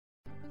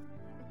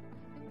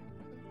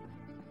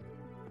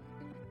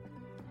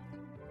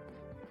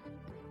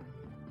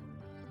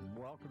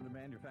Welcome to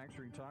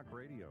Manufacturing Talk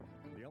Radio,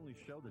 the only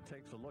show that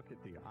takes a look at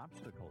the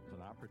obstacles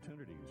and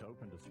opportunities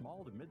open to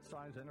small to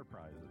mid-size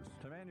enterprises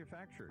to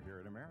manufacture here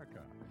in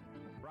America.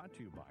 Brought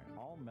to you by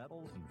All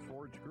Metals and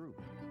Forge Group,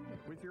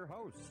 with your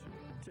hosts,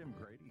 Tim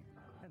Grady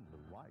and Lou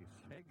Weiss.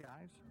 Hey,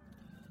 guys.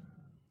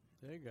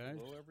 Hey, guys.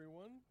 Hello,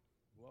 everyone.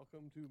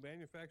 Welcome to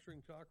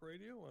Manufacturing Talk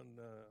Radio on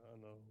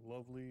a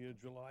lovely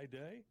July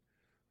day.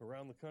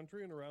 Around the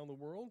country and around the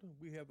world.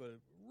 We have a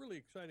really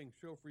exciting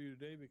show for you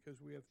today because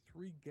we have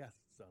three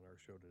guests on our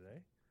show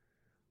today.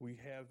 We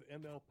have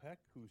ML Peck,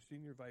 who's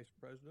Senior Vice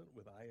President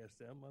with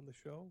ISM on the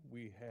show.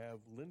 We have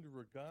Linda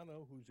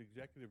Regano, who's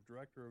Executive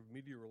Director of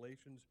Media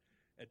Relations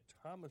at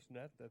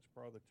ThomasNet. That's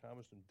part of the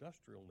Thomas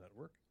Industrial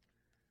Network.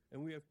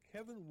 And we have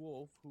Kevin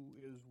Wolf, who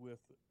is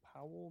with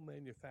Powell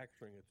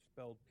Manufacturing. It's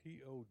spelled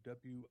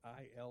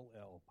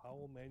P-O-W-I-L-L,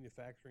 Powell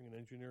Manufacturing and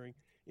Engineering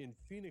in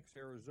Phoenix,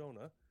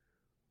 Arizona.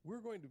 We're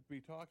going to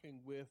be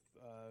talking with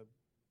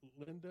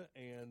Linda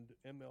and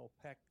ML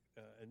Peck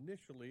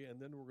initially, and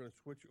then we're going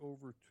to switch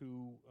over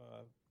to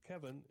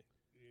Kevin.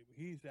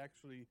 He's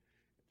actually,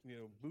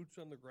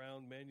 boots on the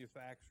ground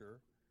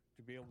manufacturer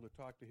to be able to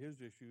talk to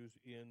his issues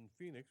in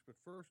Phoenix. But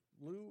first,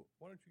 Lou,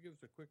 why don't you give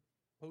us a quick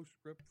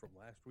postscript from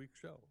last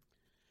week's show?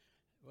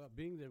 Well,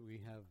 being that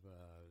we have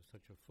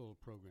such a full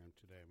program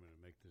today, I'm going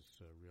to make this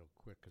real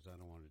quick because I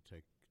don't want to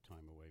take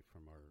time away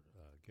from our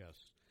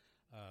guests.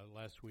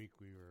 Last week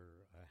we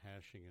were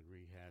hashing and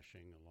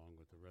rehashing, along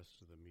with the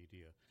rest of the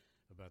media,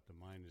 about the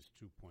minus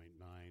 2.9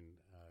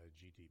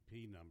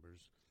 GDP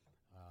numbers,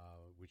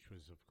 which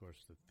was, of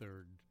course, the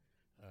third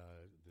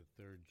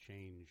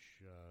change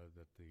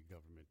that the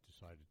government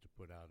decided to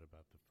put out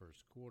about the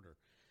first quarter.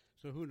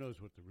 So who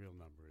knows what the real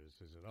number is?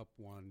 Is it up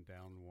 1,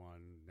 down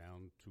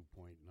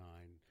 2.9?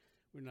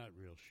 We're not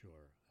real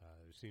sure.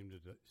 It seems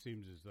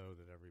as though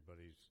that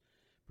everybody's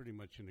pretty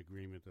much in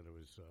agreement that it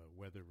was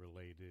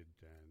weather-related.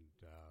 And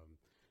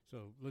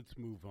so let's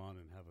move on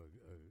and have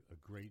a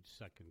great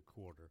second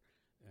quarter.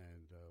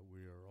 And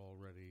we are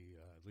already,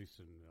 at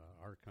least in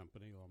our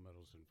company, All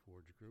Metals and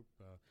Forge Group,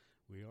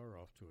 we are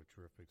off to a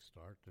terrific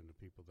start. And the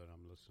people that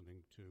I'm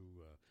listening to,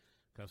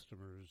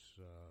 customers,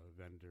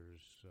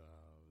 vendors,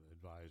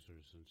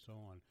 advisors, and so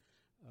on,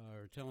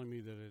 are telling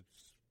me that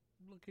it's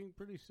looking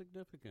pretty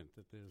significant,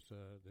 that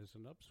there's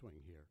an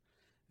upswing here.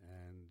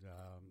 And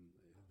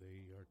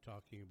they are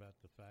talking about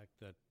the fact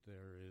that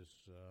there is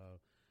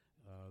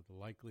the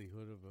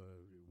likelihood of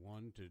a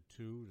 1 to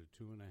 2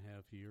 to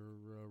 2.5 year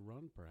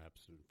run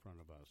perhaps in front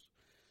of us.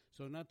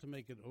 So not to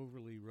make it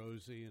overly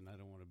rosy, and I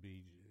don't want to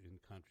be in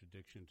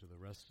contradiction to the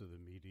rest of the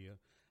media,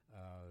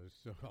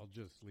 so I'll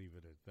just leave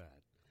it at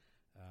that.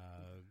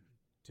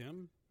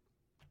 Tim?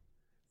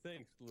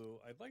 Thanks, Lou.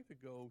 I'd like to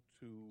go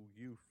to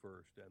you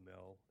first,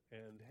 ML,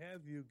 and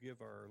have you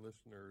give our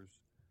listeners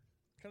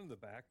kind of the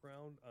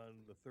background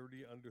on the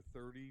 30 Under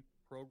 30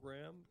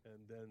 program,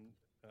 and then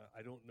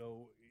I don't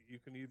know, you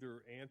can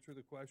either answer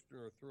the question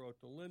or throw it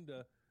to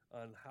Linda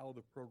on how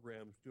the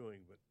program's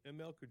doing. But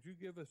ML, could you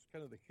give us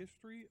kind of the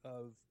history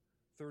of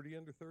 30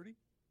 Under 30?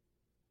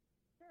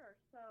 Sure.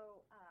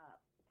 So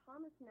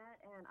ThomasNet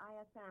and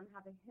ISM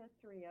have a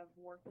history of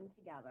working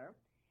together.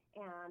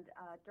 And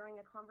during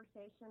a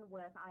conversation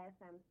with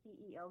ISM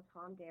CEO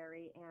Tom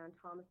Derry and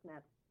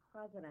ThomasNet's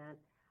president,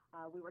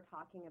 we were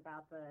talking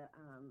about the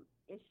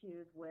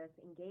issues with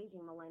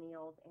engaging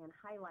millennials and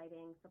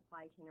highlighting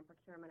supply chain and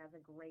procurement as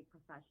a great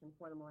profession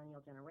for the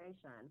millennial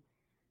generation.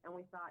 And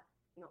we thought,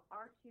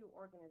 our two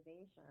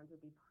organizations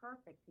would be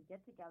perfect to get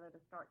together to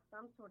start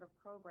some sort of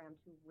program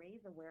to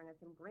raise awareness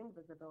and bring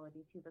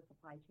visibility to the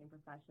supply chain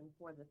profession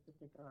for this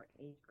particular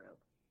age group.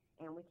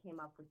 And we came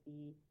up with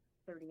the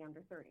 30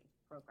 Under 30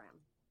 program.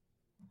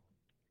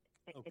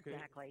 Okay.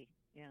 Exactly,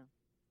 yeah.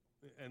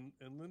 And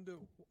Linda,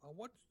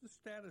 what's the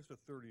status of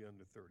 30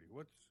 Under 30?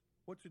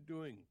 What's it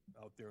doing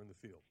out there in the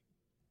field?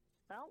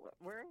 Well,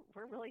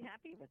 we're really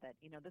happy with it.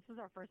 This is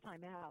our first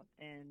time out,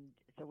 and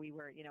so we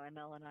were,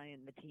 ML and I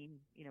and the team,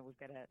 we've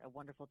got a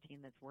wonderful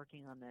team that's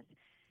working on this,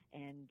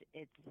 and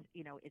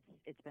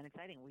it's been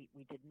exciting. We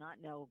did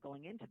not know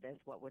going into this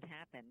what would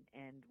happen,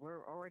 and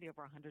we're already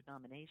over 100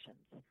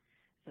 nominations.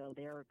 So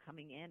they're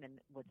coming in, and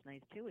what's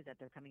nice, too, is that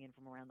they're coming in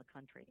from around the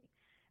country.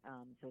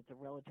 So it's a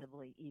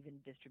relatively even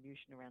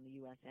distribution around the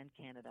U.S. and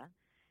Canada.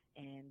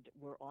 And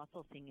we're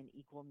also seeing an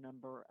equal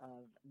number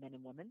of men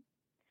and women.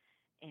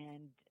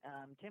 And,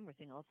 Tim, we're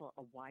seeing also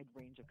a wide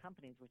range of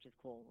companies, which is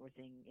cool. We're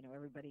seeing,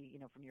 everybody,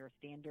 from your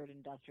standard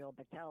industrial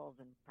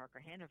Bechtels and Parker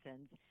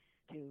Hannifins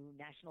to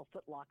National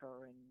Foot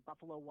Locker and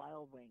Buffalo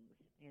Wild Wings,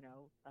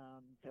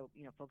 so,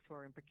 folks who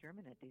are in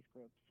procurement at these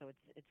groups. So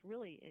it's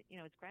really,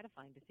 it's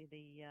gratifying to see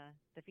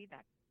the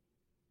feedback.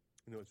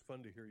 It's fun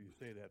to hear you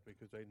say that,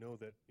 because I know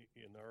that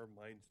in our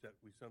mindset,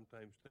 we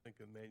sometimes think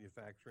of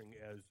manufacturing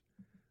as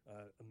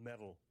a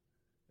metal.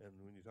 And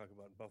when you talk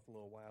about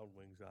Buffalo Wild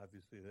Wings,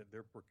 obviously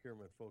their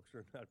procurement folks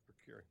are not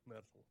procuring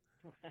metal.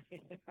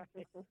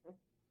 Right.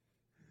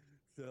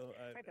 So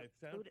it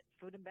sounds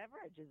food and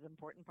beverage is an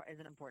important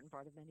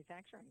part of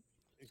manufacturing,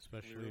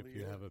 especially if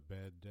you have a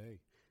bad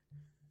day.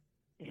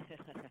 Yeah,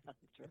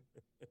 that's true.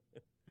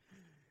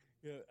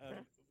 Yeah,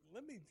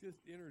 let me just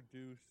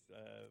introduce,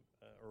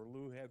 or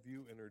Lou, have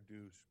you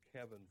introduce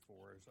Kevin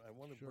for us. I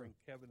want to Sure. bring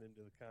Kevin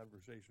into the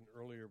conversation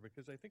earlier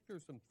because I think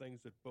there's some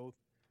things that both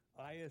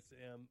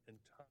ISM and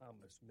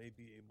Thomas may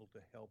be able to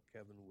help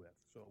Kevin with.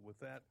 So with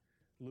that,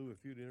 Lou,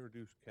 if you'd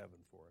introduce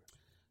Kevin for us.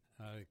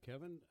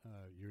 Kevin,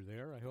 you're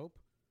there, I hope?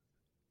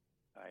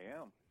 I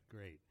am.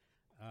 Great.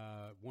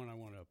 One, I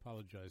want to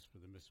apologize for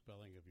the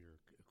misspelling of your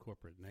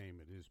corporate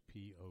name. It is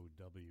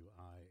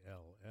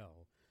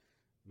POWILL,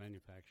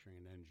 Manufacturing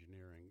and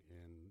Engineering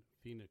in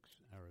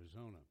Phoenix,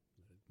 Arizona.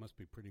 It must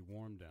be pretty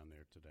warm down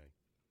there today.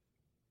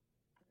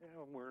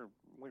 Yeah,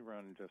 we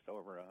run just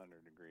over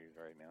 100 degrees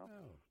right now.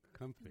 Oh,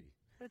 comfy.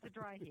 It's a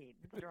dry heat.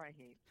 It's dry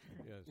heat.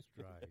 Yes,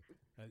 dry.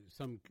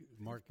 Some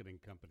marketing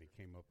company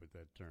came up with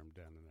that term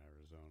down in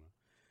Arizona.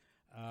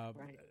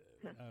 Right.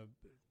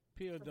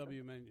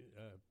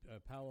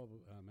 Powell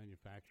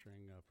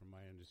Manufacturing, from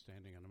my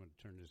understanding, and I'm going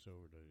to turn this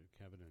over to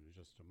Kevin in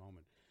just a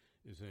moment,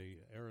 is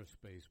a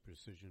aerospace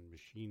precision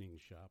machining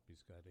shop.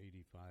 He's got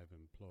 85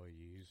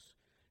 employees,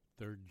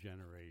 third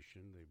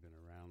generation. They've been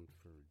around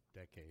for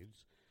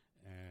decades,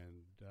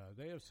 and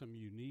they have some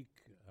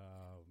unique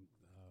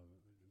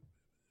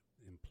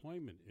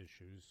employment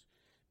issues,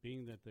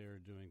 being that they're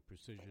doing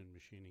precision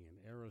machining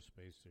in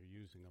aerospace. They're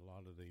using a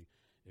lot of the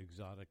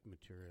exotic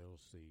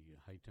materials, the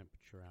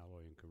high-temperature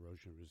alloy and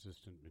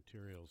corrosion-resistant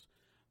materials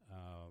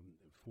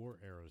for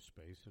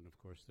aerospace, and of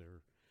course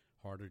they're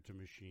harder to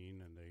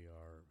machine, and they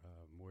are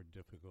more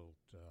difficult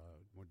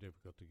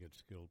to get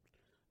skilled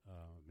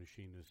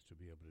machinists to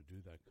be able to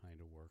do that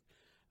kind of work.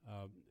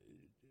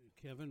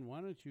 Kevin,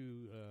 why don't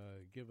you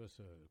give us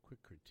a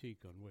quick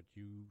critique on what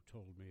you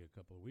told me a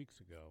couple of weeks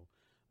ago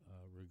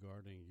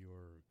regarding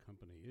your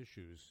company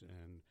issues,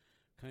 and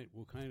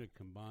we'll kind of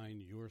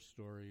combine your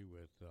story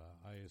with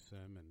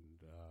ISM and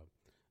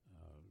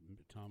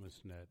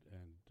ThomasNet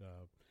and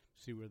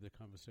see where the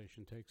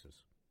conversation takes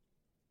us.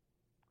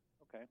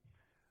 Okay.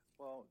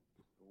 Well,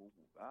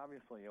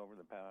 obviously over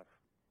the past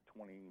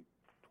 20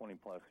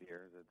 plus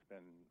years, it's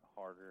been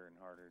harder and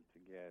harder to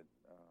get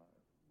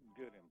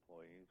good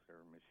employees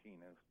or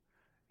machinists,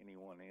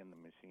 anyone in the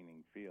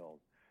machining field,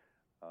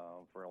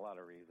 for a lot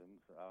of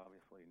reasons.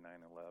 Obviously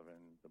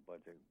 9/11, the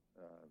budget,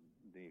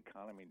 the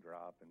economy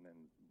drop, and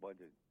then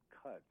budget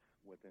cuts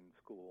within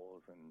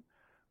schools and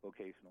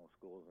vocational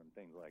schools and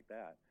things like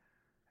that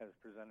has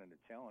presented a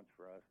challenge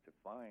for us to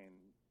find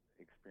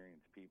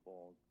experienced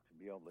people to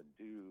be able to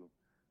do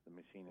the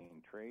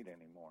machining trade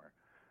anymore.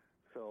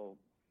 So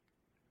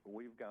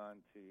we've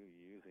gone to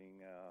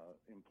using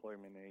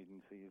employment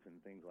agencies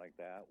and things like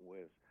that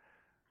with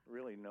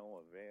really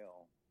no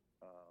avail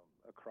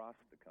across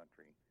the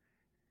country.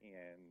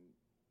 And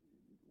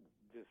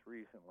just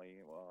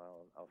recently,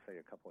 well, I'll say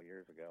a couple of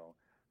years ago,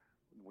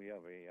 we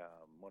have a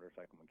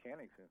Motorcycle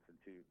Mechanics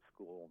Institute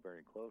school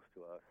very close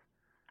to us,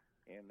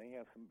 and they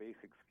have some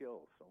basic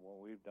skills. So what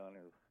we've done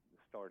is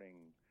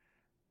starting,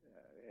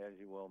 as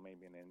you will,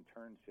 maybe an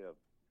internship,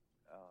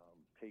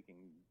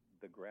 taking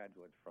the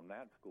graduates from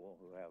that school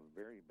who have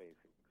very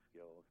basic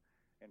skills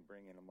and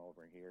bringing them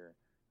over here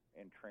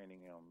and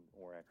training them,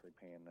 or actually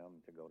paying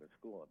them to go to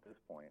school at this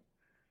point.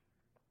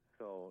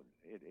 So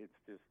it's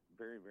just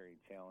very,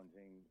 very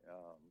challenging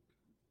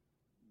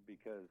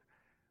because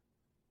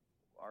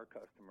our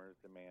customers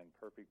demand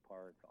perfect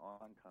parts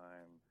on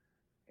time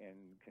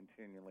and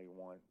continually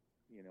want,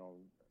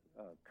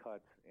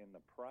 cuts in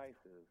the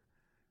prices,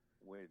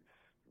 which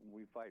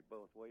we fight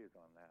both ways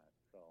on that.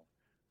 So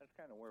that's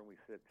kind of where we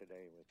sit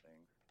today with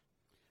things.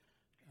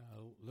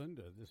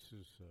 Linda, this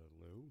is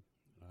Lou.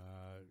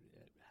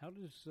 How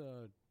does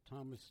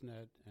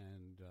ThomasNet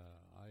and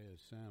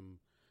ISM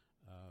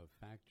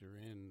factor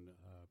in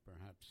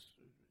perhaps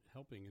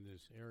helping in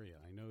this area?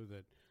 I know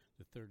that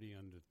the 30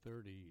 under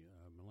 30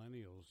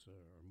 millennials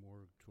are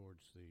more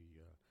towards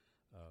the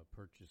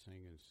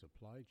purchasing and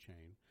supply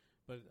chain,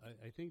 but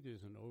I think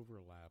there's an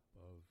overlap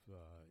of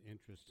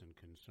interests and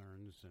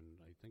concerns,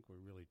 and I think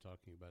we're really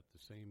talking about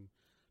the same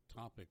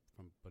topic,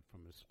 but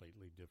from a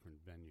slightly different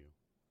venue.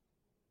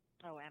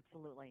 Oh,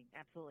 absolutely.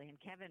 Absolutely. And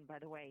Kevin, by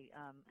the way,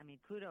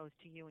 kudos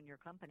to you and your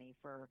company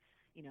for,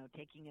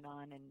 taking it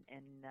on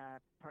and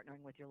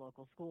partnering with your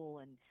local school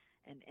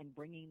and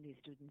bringing these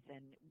students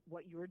in.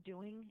 What you're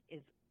doing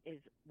is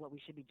what we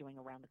should be doing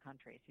around the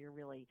country. So you're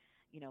really,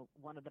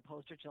 one of the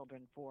poster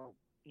children for,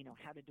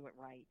 how to do it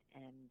right.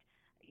 And,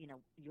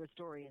 your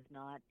story is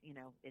not,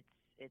 it's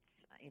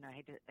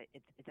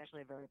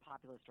actually a very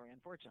popular story,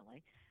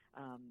 unfortunately.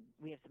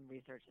 We have some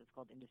research that's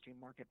called Industry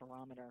Market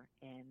Barometer,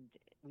 and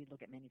we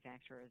look at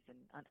manufacturers, and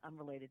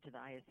unrelated to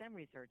the ISM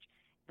research,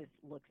 this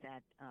looks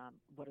at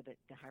what are the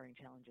hiring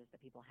challenges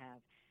that people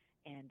have.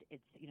 And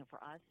it's,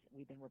 for us,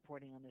 we've been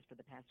reporting on this for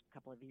the past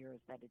couple of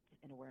years, that it's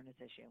an awareness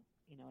issue,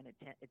 and it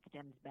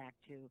stems back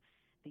to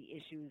the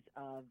issues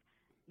of,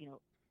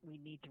 we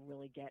need to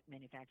really get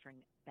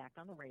manufacturing back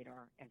on the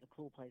radar as a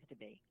cool place to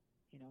be.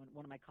 And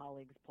one of my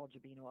colleagues, Paul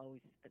Giabino,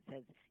 always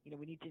says,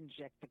 we need to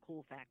inject the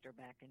cool factor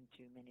back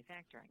into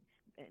manufacturing.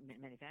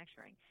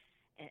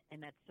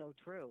 and that's so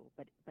true.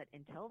 But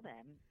until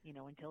then,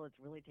 until it's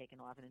really taken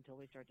off, and until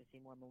we start to see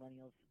more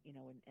millennials,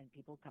 and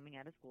people coming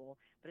out of school,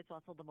 but it's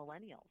also the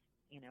millennials.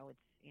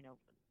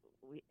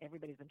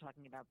 Everybody's been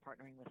talking about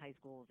partnering with high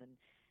schools and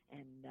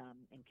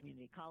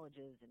community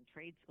colleges and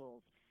trade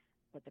schools,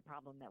 but the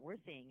problem that we're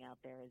seeing out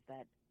there is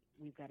that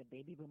we've got a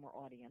baby boomer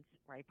audience,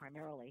 right?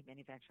 Primarily,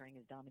 manufacturing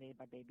is dominated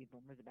by baby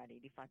boomers, about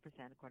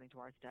 85% according to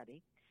our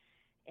study.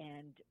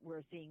 And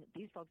we're seeing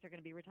these folks are going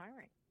to be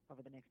retiring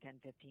over the next 10,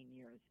 15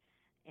 years.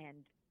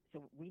 And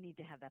so we need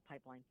to have that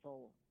pipeline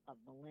full of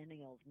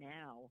millennials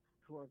now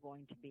who are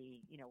going to be,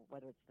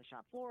 whether it's the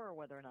shop floor or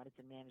whether or not it's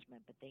in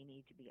management, but they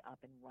need to be up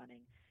and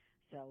running.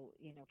 So,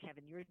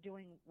 Kevin, you're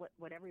doing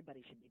what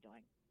everybody should be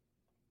doing.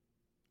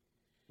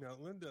 Now,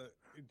 Linda,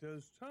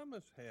 does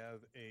Thomas have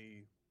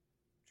a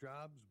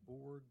jobs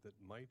board that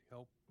might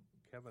help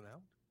Kevin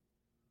out?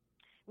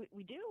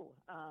 We do.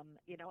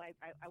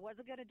 I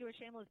wasn't going to do a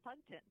shameless plug,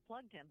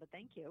 Tim, but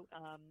thank you.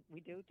 We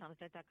do,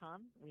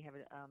 thomasnet.com. We have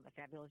a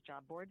fabulous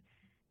job board,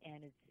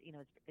 and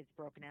it's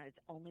broken out. It's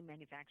only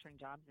manufacturing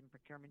jobs and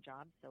procurement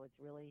jobs, so it's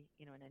really,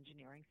 in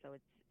engineering. So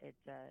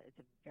it's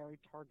a very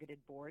targeted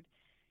board.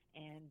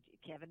 And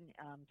Kevin,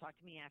 talk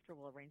to me after.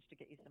 We'll arrange to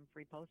get you some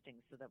free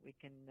postings so that we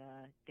can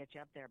get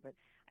you up there. But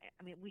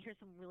I mean, we hear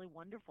some really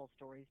wonderful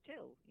stories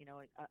too.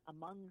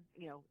 Among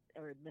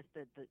or amidst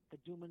the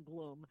doom and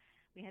gloom,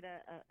 we had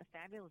a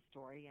fabulous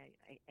story.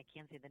 I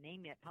can't say the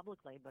name yet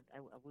publicly, but I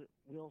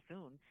will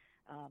soon.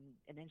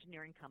 An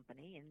engineering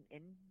company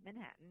in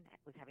Manhattan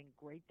was having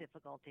great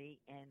difficulty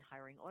in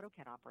hiring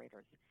AutoCAD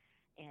operators.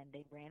 And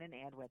they ran an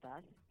ad with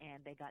us,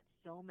 and they got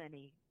so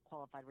many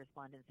qualified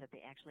respondents that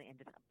they actually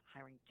ended up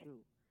hiring 2,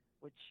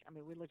 which, I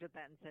mean, we looked at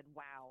that and said,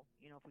 wow,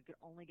 if we could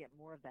only get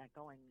more of that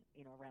going,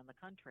 around the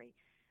country.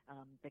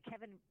 But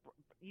Kevin,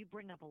 you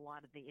bring up a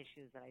lot of the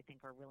issues that I think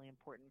are really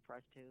important for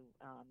us to,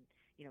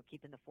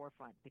 keep in the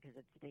forefront, because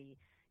it's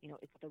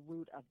it's the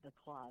root of the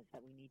clause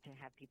that we need to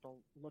have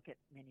people look at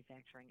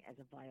manufacturing as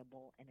a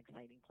viable and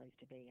exciting place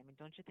to be. I mean,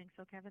 don't you think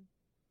so, Kevin?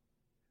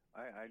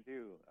 I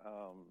do.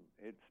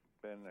 It's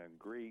been a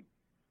great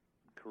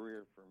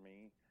career for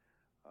me.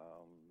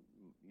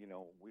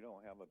 We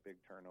don't have a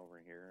big turnover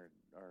here.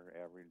 Our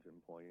average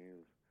employee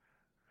is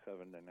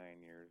 7 to 9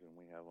 years, and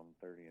we have them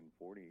 30 and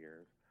 40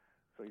 years.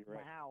 So you're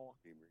right. Wow.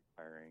 Be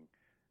retiring.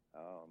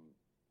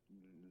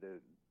 The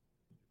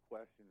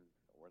questions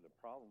or the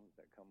problems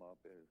that come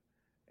up is,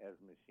 as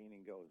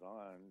machining goes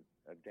on,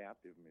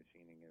 adaptive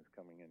machining is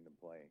coming into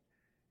play.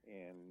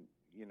 And,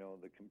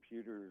 the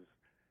computers,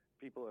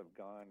 people have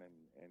gone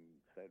and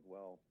said,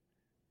 well,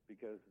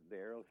 because the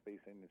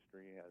aerospace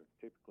industry has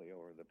typically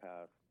over the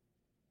past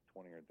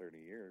 20 or 30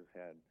 years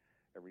had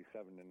every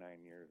 7 to 9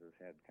 years has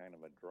had kind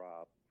of a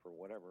drop for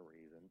whatever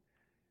reason.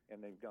 And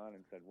they've gone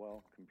and said,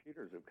 well,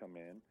 computers have come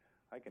in.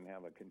 I can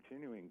have a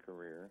continuing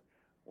career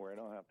where I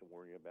don't have to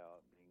worry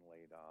about being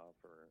laid off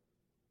or,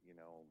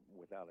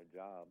 without a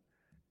job.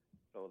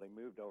 So they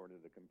moved over to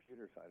the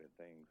computer side of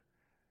things.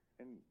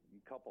 And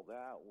you couple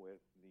that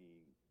with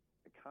the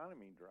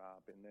economy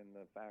drop and then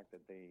the fact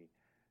that they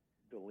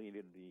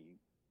deleted the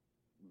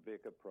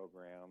VICA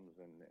programs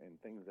and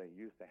things that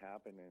used to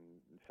happen in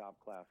shop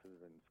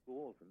classes and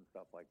schools and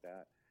stuff like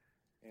that.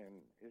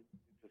 And it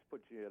just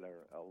puts you at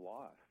a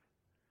loss.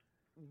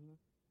 Mm-hmm.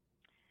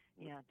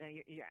 Yeah,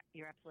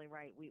 you're absolutely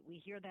right. We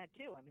hear that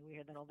too. I mean, we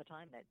hear that all the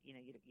time, that you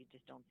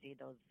just don't see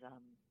those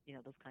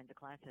those kinds of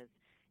classes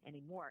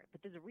anymore.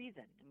 But there's a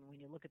reason. I mean, when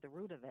you look at the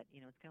root of it,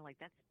 it's kind of like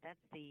that's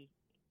the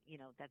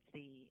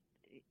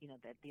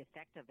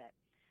effect of it.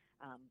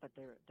 But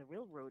the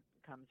real root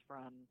comes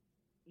from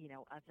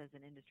us as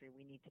an industry.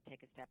 We need to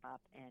take a step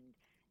up and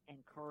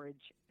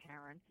encourage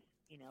parents.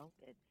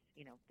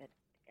 That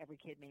every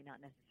kid may not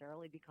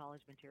necessarily be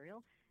college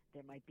material.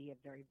 There might be a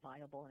very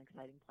viable and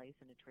exciting place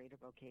in a trade or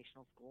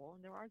vocational school,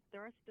 and there are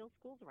still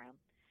schools around.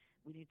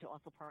 We need to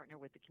also partner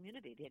with the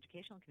community, the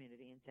educational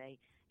community, and say,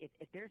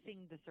 if they're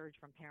seeing the surge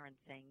from parents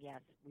saying,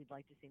 yes, we'd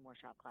like to see more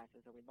shop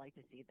classes or we'd like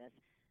to see this,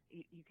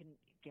 you can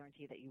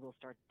guarantee that you will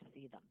start to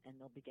see them, and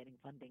they'll be getting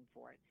funding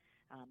for it.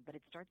 But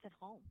it starts at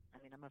home.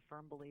 I mean, I'm a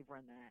firm believer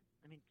in that.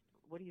 I mean,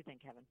 what do you think,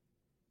 Kevin?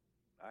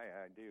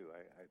 I do.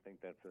 I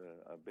think that's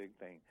a big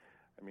thing.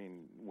 I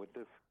mean, with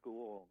this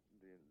school,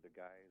 the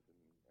guys and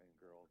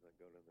girls that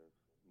go to this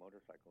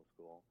motorcycle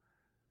school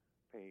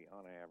pay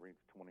on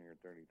average $20,000 or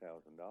 $30,000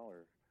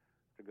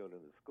 to go to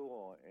the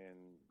school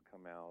and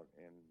come out,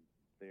 and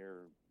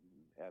they're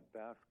at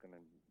best going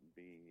to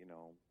be,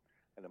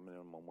 at a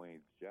minimum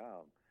wage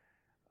job,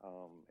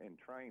 and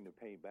trying to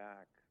pay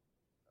back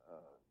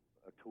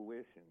a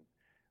tuition,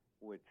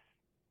 which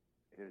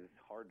is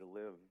hard to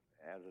live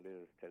as it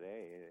is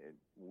today.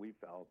 We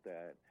felt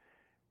that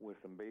with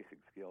some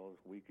basic skills,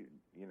 we could,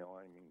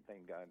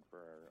 thank God for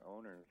our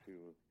owners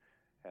who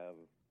have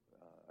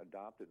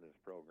adopted this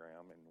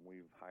program, and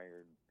we've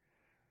hired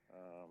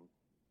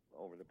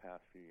over the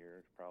past few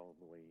years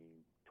probably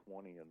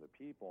 20 of the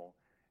people,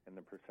 and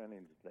the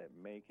percentage that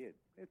make it,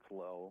 it's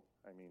low.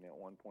 I mean, at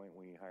one point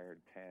we hired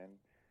 10,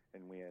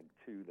 and we had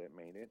 2 that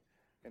made it,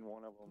 and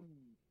one of them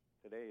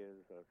today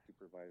is a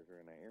supervisor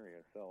in an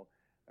area. So,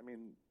 I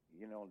mean,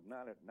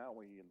 not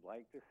what you'd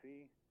like to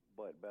see,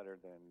 but better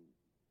than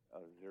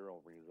a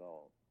zero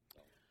result.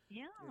 So.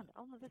 Yeah.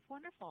 Oh, that's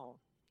wonderful.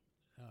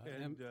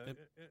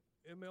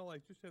 ML, I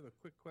just have a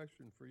quick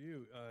question for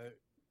you.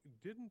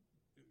 Didn't,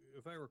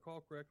 if I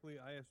recall correctly,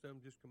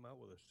 ISM just come out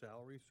with a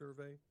salary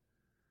survey?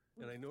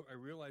 And I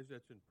realize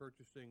that's in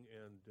purchasing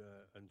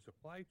and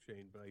supply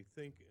chain, but I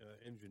think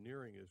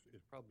engineering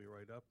is probably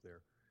right up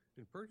there.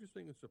 In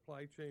purchasing and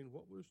supply chain,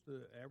 what was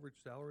the average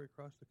salary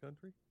across the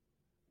country?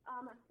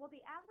 Well,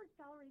 the average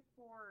salary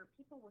for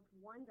people with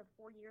 1 to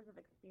 4 years of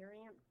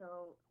experience,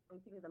 so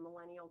basically the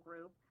millennial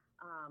group,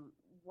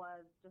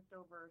 was just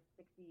over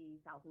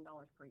 $60,000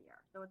 per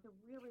year. So it's a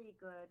really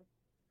good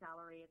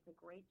salary. It's a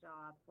great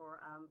job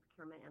for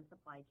procurement and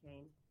supply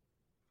chain.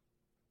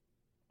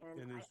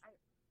 And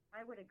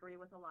I would agree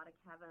with a lot of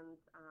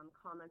Kevin's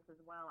comments as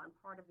well. And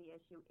part of the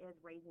issue is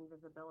raising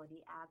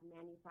visibility as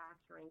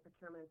manufacturing,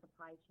 procurement, and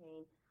supply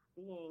chain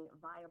being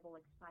viable,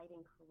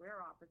 exciting career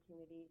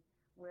opportunities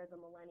where the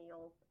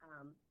millennials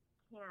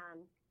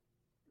can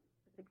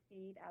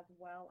succeed, as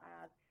well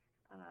as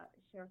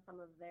share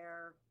some of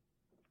their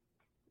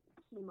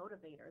key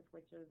motivators,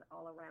 which is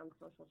all around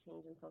social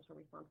change and social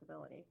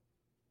responsibility.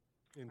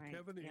 And right.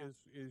 Kevin, yeah.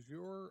 is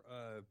your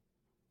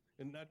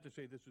and not to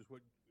say this is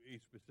what a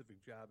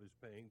specific job is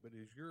paying, but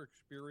is your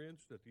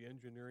experience that the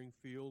engineering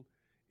field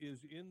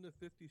is in the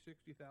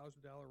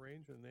 $50,000-$60,000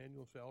 range on an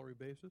annual salary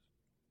basis?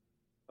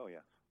 Oh,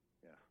 yes.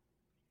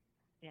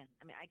 Yeah.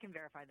 I mean, I can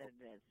verify that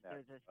it is. Yeah.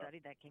 There's a study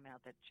that came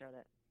out that showed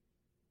it.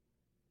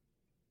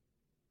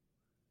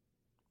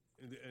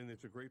 And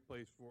it's a great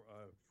place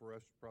for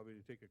us probably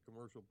to take a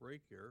commercial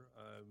break here.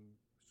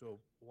 So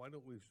why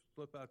don't we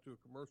slip out to a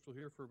commercial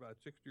here for about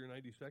 60 or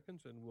 90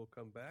 seconds, and we'll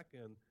come back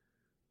and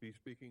be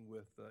speaking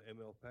with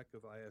ML Peck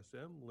of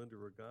ISM, Linda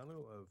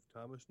Regano of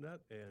ThomasNet,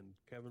 and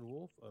Kevin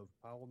Wolf of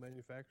Powell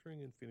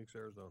Manufacturing in Phoenix,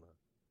 Arizona.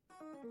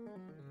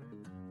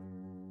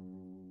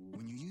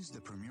 When you use the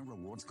Premier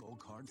Rewards Gold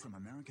Card from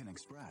American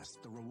Express,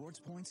 the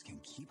rewards points can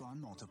keep on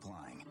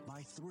multiplying.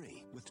 Buy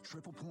 3 with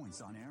triple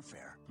points on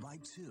airfare. Buy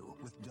 2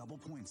 with double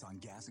points on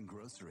gas and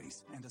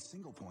groceries. And a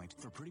single point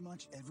for pretty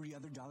much every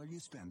other dollar you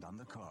spend on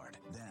the card.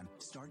 Then,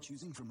 start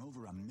choosing from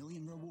over 1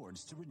 million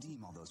rewards to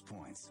redeem all those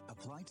points.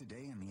 Apply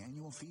today and the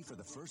annual fee for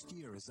the first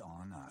year is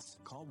on us.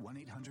 Call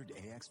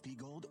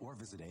 1-800-AXP-GOLD or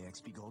visit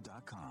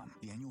AXPGold.com.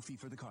 The annual fee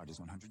for the card is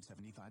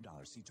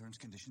 $175. See terms,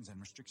 conditions,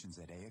 and restrictions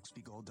at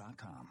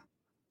AXPGold.com.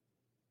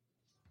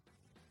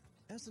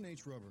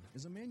 S&H Rubber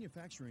is a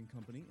manufacturing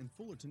company in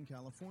Fullerton,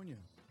 California.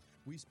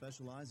 We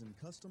specialize in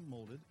custom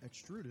molded,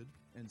 extruded,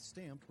 and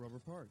stamped rubber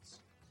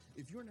parts.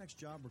 If your next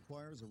job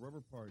requires a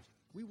rubber part,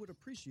 we would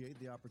appreciate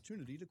the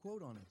opportunity to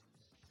quote on it.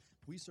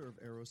 We serve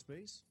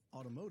aerospace,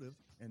 automotive,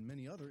 and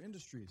many other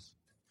industries.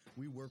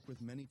 We work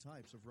with many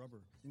types of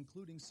rubber,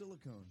 including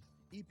silicone,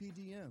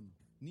 EPDM,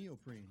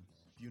 neoprene,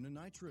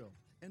 bunanitrile,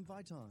 and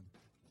Viton.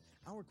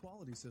 Our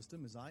quality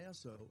system is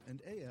ISO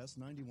and AS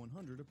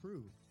 9100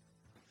 approved.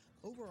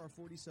 Over our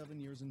 47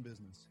 years in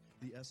business,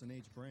 the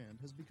S&H brand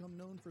has become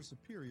known for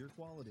superior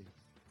quality,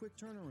 quick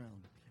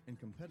turnaround, and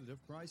competitive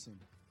pricing.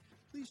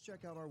 Please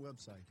check out our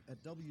website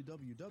at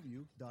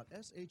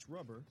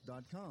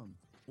www.shrubber.com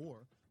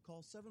or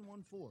call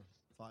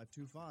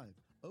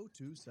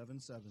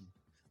 714-525-0277.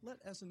 Let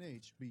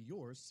S&H be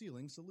your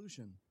sealing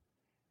solution.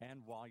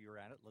 And while you're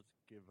at it, let's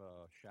give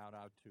a shout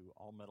out to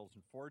All Metals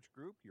and Forge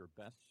Group, your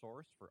best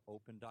source for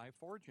open die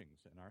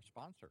forgings and our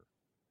sponsor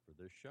for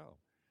this show.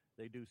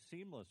 They do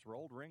seamless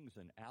rolled rings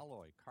in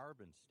alloy,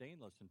 carbon,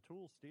 stainless, and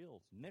tool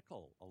steels,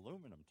 nickel,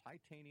 aluminum,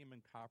 titanium,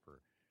 and copper.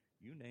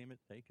 You name it,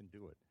 they can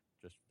do it.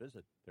 Just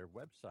visit their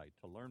website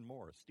to learn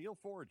more,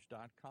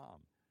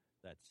 steelforge.com.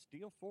 That's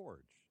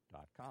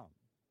steelforge.com.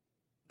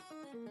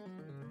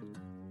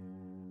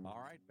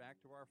 All right,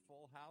 back to our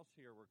full house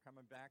here. We're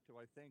coming back to,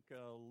 I think,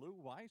 Lou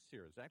Weiss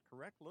here. Is that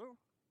correct, Lou?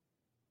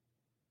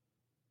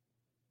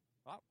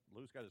 Oh,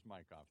 Lou's got his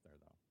mic off there,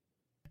 though.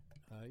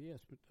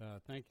 Yes, but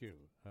thank you.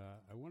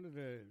 I wanted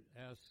to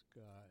ask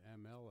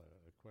ML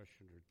a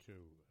question or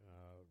two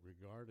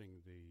regarding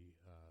the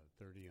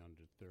 30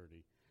 under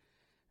 30,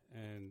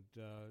 and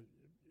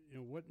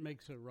what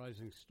makes a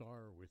rising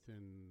star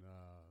within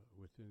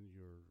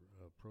your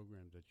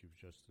program that you've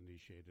just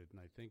initiated. And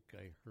I think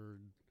I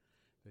heard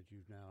that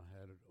you've now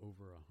had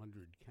over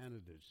 100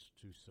 candidates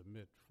to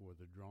submit for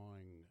the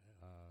drawing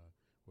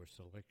or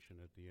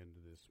selection at the end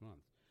of this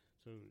month.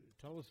 So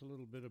tell us a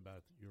little bit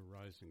about your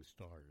rising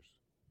stars.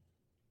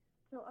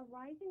 So a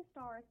rising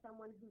star is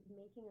someone who's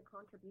making a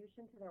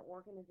contribution to their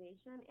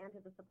organization and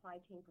to the supply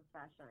chain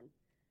profession.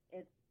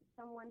 It's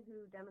someone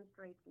who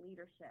demonstrates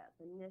leadership,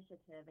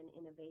 initiative, and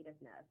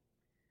innovativeness.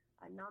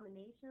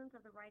 Nominations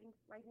of the rising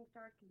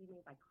stars can be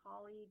made by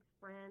colleagues,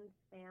 friends,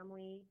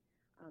 family,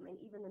 and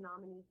even the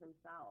nominees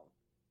themselves.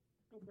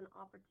 It's an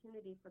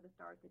opportunity for the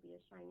stars to be a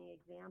shining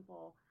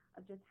example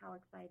of just how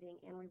exciting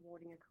and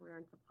rewarding a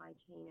career in supply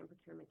chain and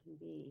procurement can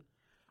be.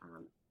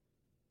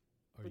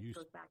 Which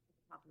goes back to the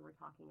topic we're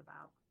talking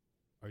about.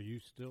 Are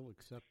you still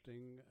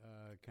accepting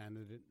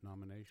candidate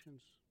nominations?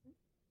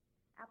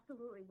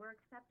 Absolutely. We're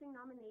accepting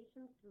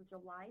nominations through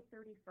July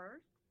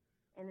 31st.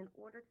 And in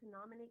order to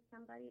nominate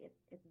somebody,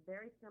 it's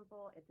very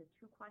simple. It's a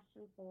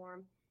 2-question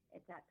form.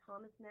 It's at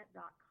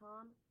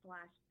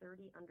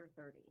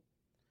thomasnet.com/30under30.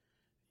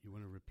 You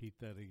want to repeat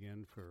that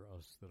again for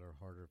us that are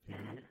hard of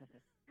hearing?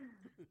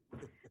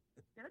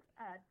 Just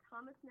at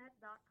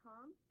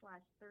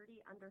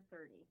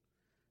thomasnet.com/30under30.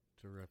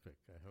 Terrific.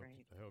 I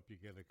hope you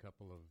get a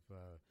couple of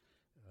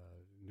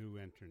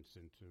new entrants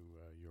into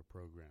your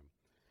program.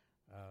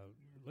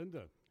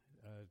 Linda,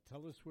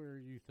 tell us where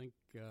you think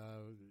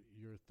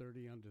your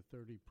 30 under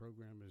 30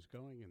 program is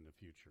going in the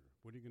future.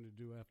 What are you going to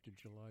do after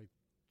July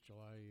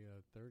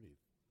 30th,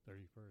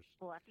 31st?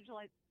 Well, after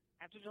July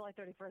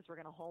 31st, we're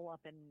going to hole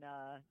up and,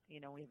 we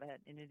have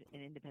an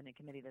independent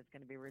committee that's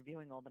going to be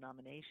reviewing all the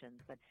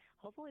nominations. But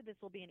hopefully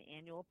this will be an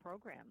annual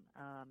program.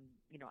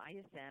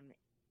 ISM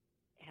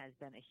has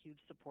been a huge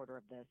supporter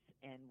of this,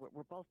 and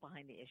we're both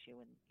behind the issue,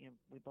 and,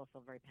 we both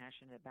feel very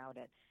passionate about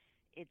it.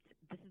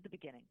 This is the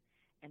beginning.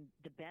 And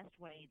the best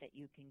way that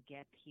you can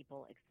get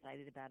people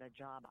excited about a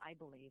job, I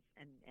believe,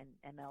 and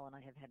ML and I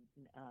have had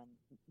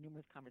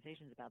numerous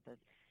conversations about this,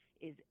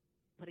 is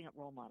putting up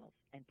role models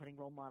and putting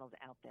role models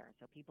out there.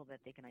 So people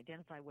that they can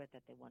identify with,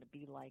 that they want to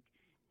be like,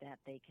 that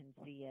they can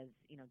see as,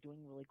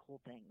 doing really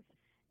cool things.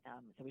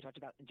 So we talked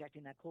about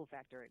injecting that cool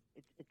factor.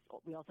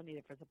 We also need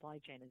it for supply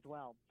chain as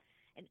well.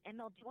 And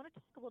ML, do you want to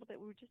talk a little bit?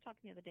 We were just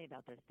talking the other day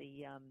about this,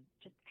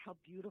 just how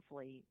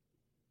beautifully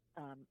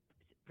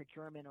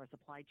procurement or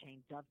supply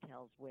chain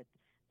dovetails with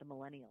the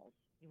millennials.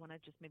 You want to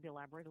just maybe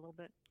elaborate a little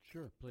bit?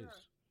 Sure, please.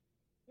 Sure.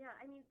 Yeah,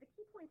 the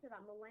key point to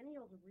that,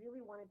 millennials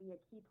really want to be a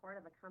key part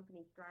of a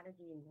company's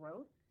strategy and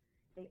growth.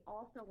 They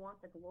also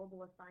want the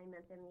global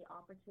assignments and the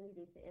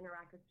opportunities to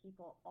interact with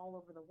people all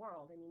over the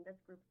world. This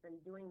group's been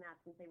doing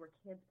that since they were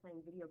kids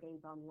playing video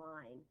games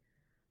online.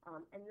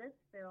 And this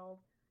field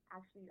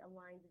actually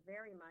aligns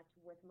very much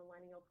with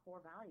millennials'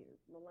 core values.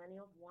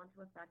 Millennials want to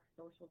affect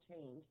social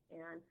change,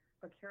 and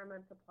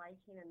procurement, supply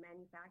chain, and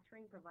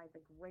manufacturing provide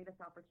the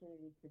greatest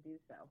opportunities to do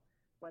so.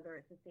 Whether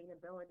it's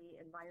sustainability,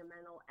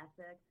 environmental,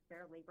 ethics,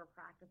 fair labor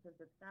practices,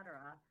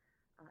 etc.,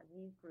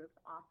 these groups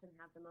often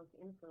have the most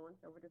influence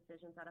over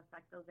decisions that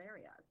affect those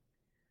areas.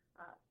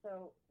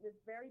 So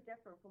it's very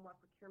different from what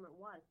procurement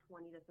was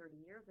 20 to 30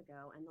 years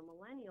ago, and the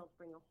millennials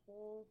bring a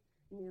whole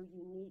new,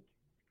 unique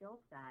skill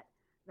set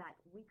that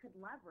we could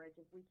leverage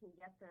if we can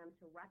get them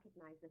to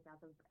recognize this as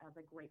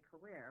a great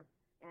career.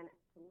 And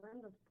to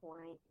Linda's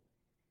point,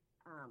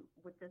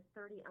 with this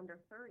 30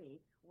 under 30,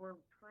 we're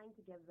trying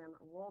to give them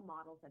role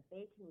models that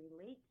they can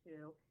relate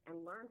to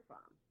and learn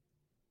from.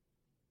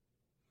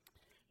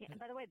 Yeah, and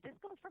by the way, this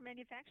goes for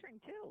manufacturing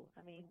too.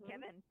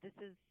 Kevin, this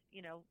is,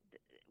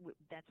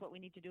 that's what we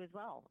need to do as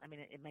well.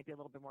 It might be a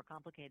little bit more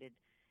complicated,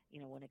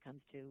 when it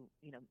comes to,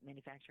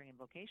 manufacturing and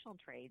vocational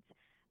trades,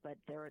 but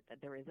there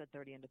is a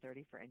 30 under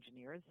 30 for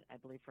engineers, I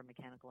believe for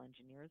mechanical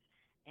engineers,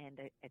 and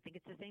I think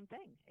it's the same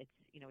thing. It's,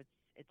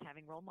 it's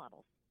having role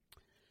models.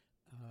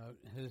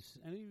 Has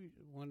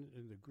anyone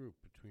in the group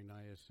between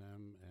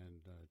ISM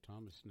and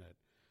ThomasNet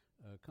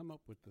come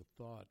up with the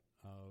thought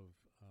of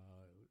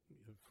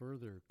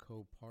further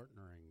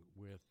co-partnering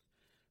with,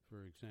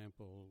 for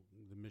example,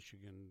 the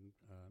Michigan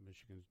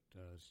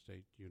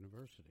State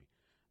University?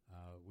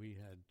 We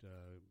had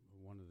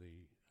one of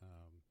the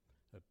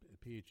a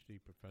PhD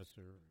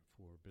professor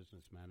for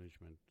business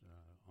management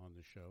on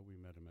the show. We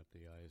met him at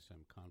the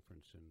ISM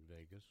conference in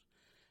Vegas,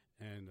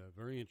 and a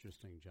very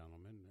interesting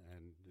gentleman.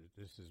 And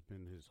this has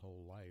been his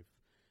whole life,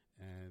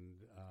 and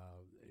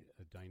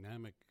a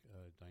dynamic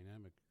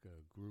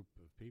group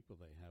of people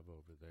they have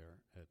over there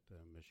at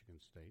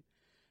Michigan State.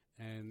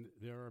 And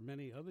there are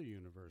many other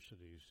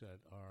universities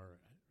that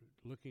are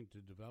looking to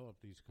develop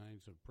these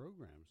kinds of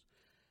programs.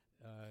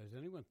 Has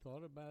anyone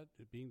thought about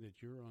it, being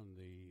that you're on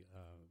the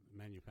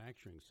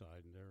manufacturing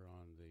side and they're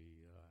on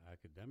the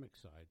academic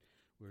side,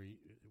 where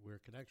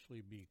it could actually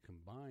be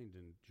combined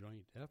in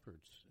joint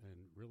efforts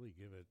and really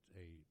give it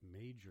a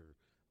major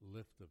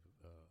lift of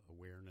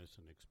awareness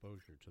and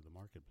exposure to the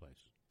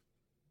marketplace?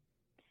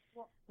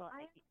 Well, go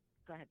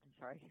ahead. I'm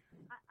sorry.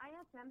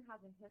 ISM has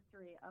a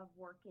history of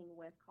working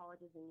with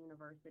colleges and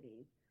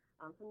universities.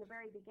 From the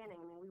very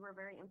beginning, we were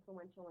very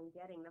influential in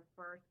getting the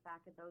first,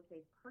 back in those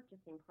days,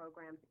 purchasing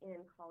programs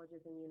in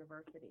colleges and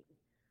universities.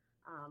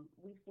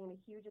 We've seen a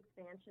huge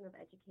expansion of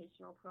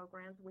educational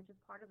programs, which is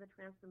part of the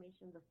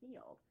transformation of the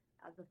field.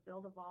 As the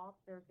field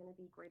evolves, there's going to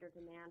be greater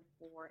demand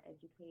for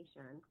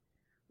education.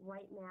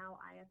 Right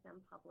now, ISM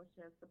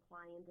publishes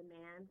Supply and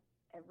Demand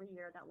every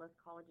year that lists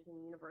colleges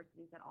and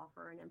universities that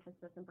offer an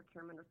emphasis in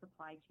procurement or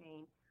supply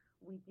chain.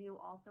 We do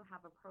also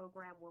have a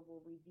program where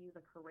we'll review the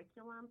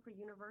curriculum for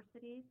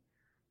universities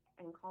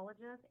and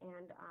colleges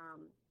and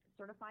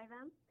certify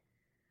them.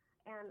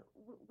 And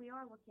we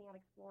are looking at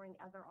exploring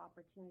other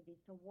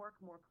opportunities to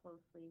work more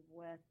closely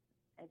with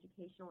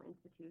educational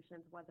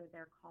institutions, whether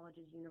they're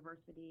colleges,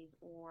 universities,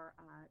 or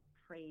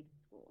trade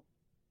schools.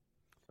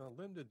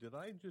 Linda, did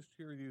I just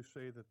hear you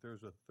say that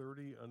there's a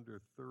 30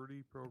 under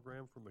 30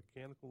 program for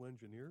mechanical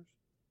engineers?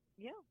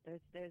 Yeah,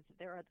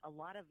 there are a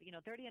lot of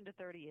 30 under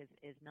 30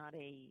 is not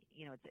a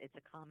it's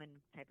a common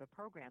type of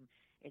program.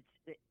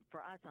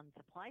 For us on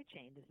supply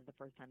chain. This is the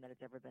first time that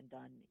it's ever been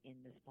done in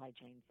the supply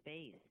chain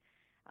space.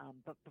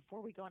 But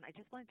before we go on, I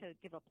just wanted to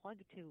give a plug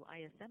to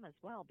ISM as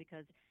well,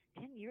 because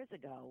 10 years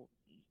ago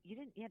you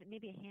had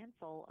maybe a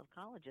handful of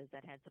colleges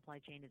that had supply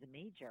chain as a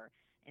major,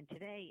 and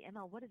today,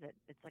 ML, what is it?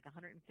 It's like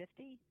 150.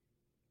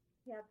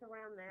 Yeah, it's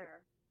around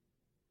there.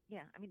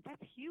 Yeah, I mean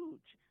that's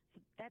huge.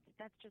 So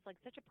that's just like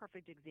such a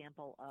perfect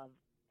example of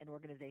an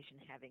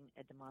organization having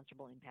a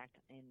demonstrable impact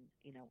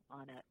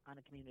on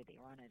a community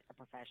or on a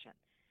profession.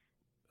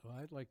 Well,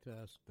 I'd like to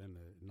ask then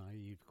a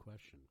naive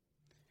question.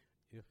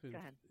 Go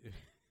ahead.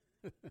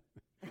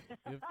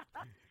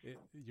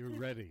 If you're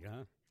ready,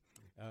 huh?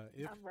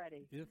 I'm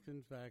ready. If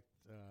in fact,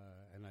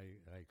 and I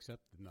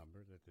accept the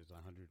number that there's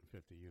 150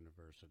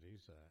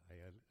 universities,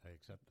 I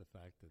accept the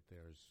fact that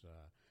there's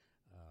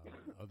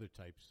other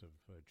types of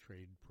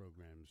trade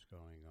programs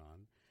going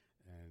on,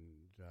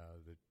 and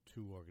the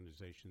two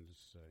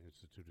organizations,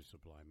 Institute of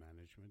Supply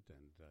Management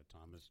and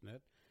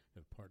ThomasNet,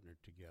 have partnered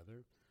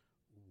together.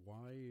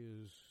 Why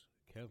is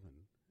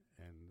Kevin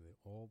and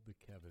all the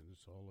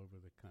Kevins all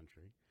over the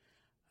country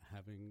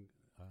having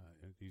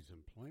these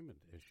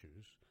employment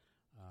issues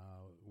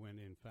when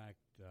in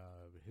fact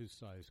his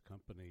size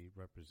company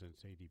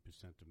represents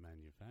 80% of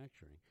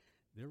manufacturing?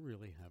 They're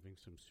really having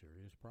some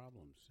serious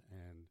problems,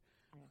 and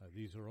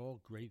these are all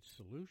great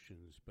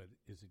solutions, but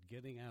is it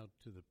getting out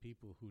to the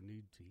people who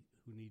need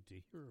to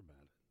hear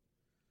about it?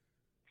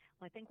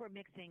 Well, I think we're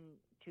mixing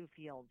two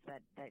fields.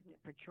 That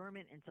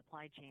procurement and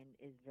supply chain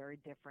is very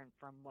different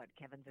from what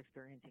Kevin's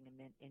experiencing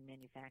in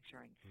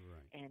manufacturing.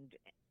 Right. And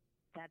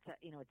that's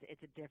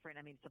it's a different.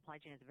 I mean, supply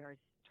chain is a very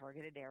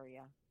targeted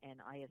area, and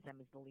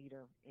ISM is the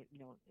leader.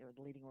 Or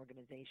the leading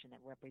organization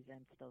that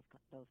represents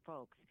those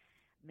folks.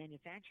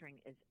 Manufacturing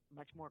is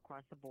much more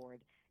across the board,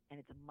 and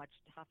it's a much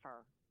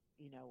tougher.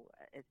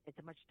 It's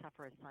a much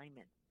tougher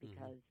assignment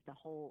because the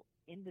whole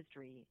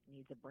industry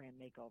needs a brand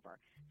makeover.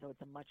 So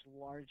it's a much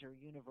larger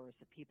universe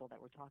of people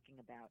that we're talking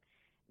about.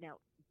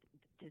 Now,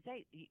 to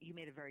say, you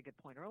made a very good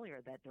point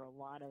earlier that there are a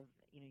lot of,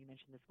 you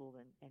mentioned the school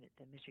in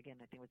Michigan,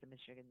 I think it was the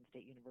Michigan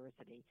State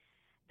University.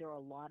 There are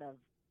a lot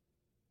of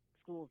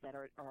schools that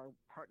are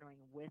partnering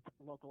with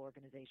local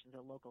organizations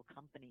or local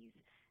companies.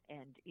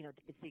 And,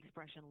 it's the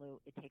expression, Lou,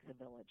 it takes a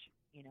village,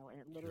 and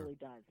it literally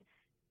does.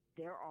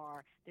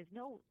 There's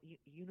no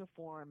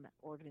uniform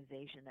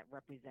organization that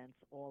represents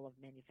all of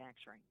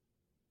manufacturing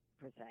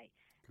per se.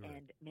 Correct.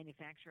 And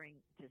manufacturing,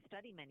 to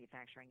study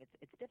manufacturing,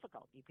 it's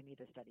difficult. You can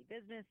either study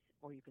business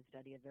or you could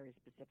study a very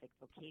specific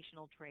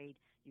vocational trade.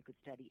 You could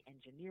study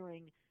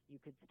engineering. You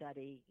could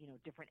study,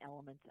 different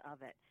elements of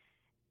it.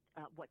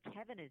 What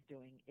Kevin is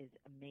doing is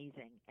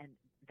amazing, and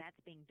that's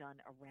being done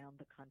around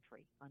the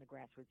country on a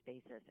grassroots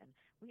basis. And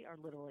we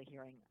are literally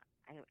hearing,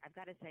 I've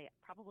got to say,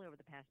 probably over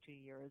the past 2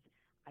 years,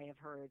 I have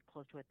heard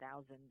close to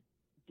 1,000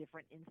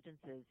 different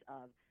instances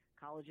of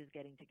colleges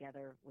getting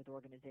together with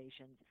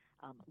organizations,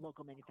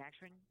 local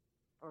manufacturing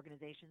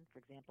organizations.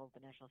 For example, the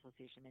National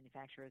Association of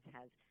Manufacturers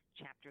has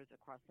chapters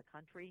across the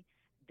country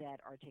that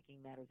are taking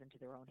matters into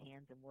their own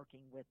hands and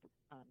working with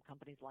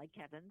companies like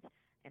Kevin's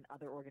and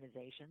other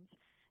organizations.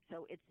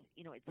 So it's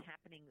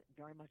happening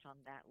very much on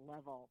that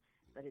level,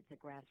 but it's a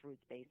grassroots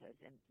basis.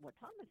 And what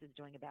Thomas is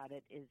doing about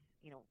it is,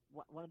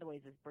 one of the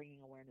ways is bringing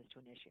awareness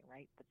to an issue,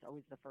 right? That's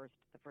always the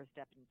first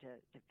step into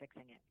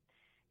fixing it.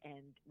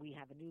 And we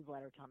have a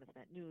newsletter,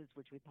 ThomasNet News,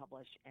 which we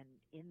publish, and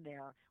in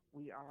there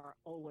we are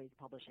always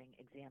publishing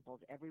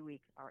examples. Every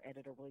week our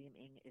editor, William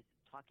Ng, is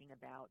talking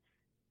about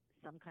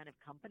some kind of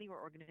company or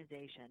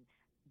organization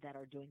that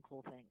are doing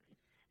cool things.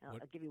 I'll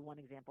give you one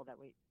example that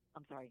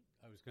I'm sorry.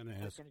 I was going to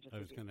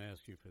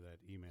ask you for that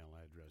email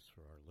address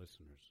for our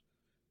listeners.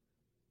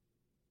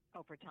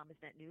 Oh, for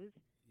ThomasNet News?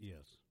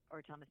 Yes.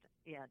 Or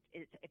yeah.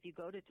 If you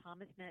go to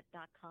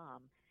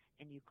thomasnet.com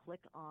and you click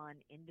on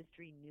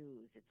Industry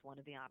News, it's one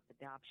of the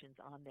options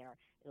on there.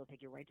 It'll take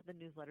you right to the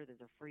newsletter.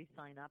 There's a free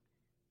sign-up.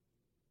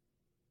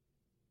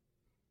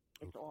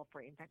 It's all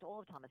free. In fact,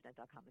 all of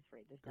thomasnet.com is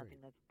free. There's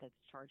nothing that's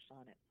charged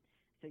on it.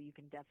 So you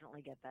can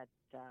definitely get that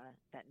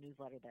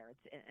newsletter there.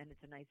 It's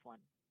a nice one,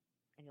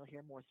 and you'll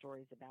hear more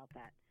stories about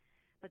that.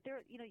 But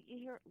there, you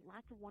hear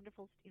lots of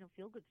wonderful,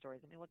 feel-good stories.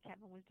 I mean, what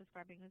Kevin was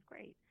describing was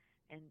great.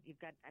 And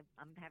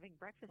I'm having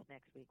breakfast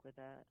next week with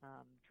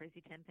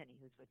Tracy Tenpenny,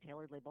 who's with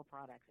Tailored Label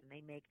Products, and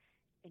they make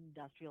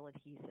industrial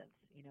adhesives.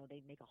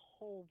 They make a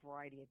whole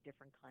variety of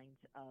different kinds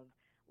of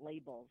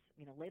labels.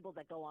 Labels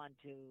that go on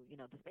to,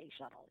 the space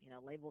shuttle.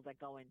 Labels that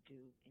go in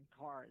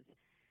cars.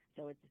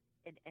 So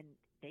and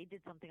they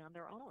did something on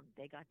their own.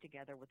 They got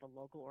together with a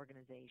local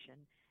organization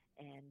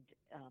and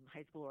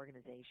high school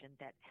organization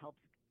that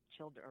helps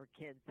children or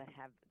kids that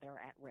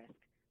are at risk.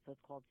 So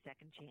it's called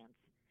Second Chance,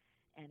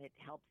 and it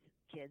helps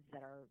kids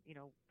that are,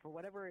 for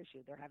whatever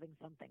issue, they're having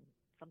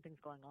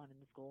something's going on in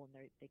the school,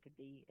 and they could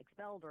be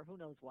expelled or who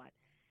knows what.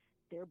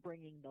 They're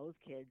bringing those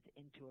kids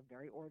into a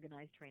very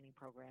organized training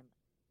program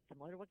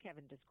similar to what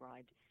Kevin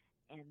described,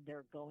 and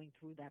they're going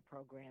through that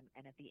program.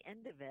 And at the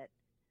end of it,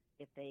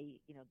 if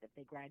they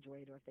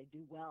graduate or if they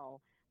do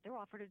well, they're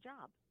offered a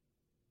job.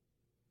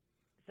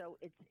 So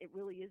it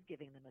really is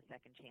giving them a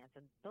second chance.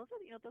 And those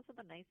are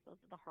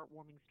the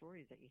heartwarming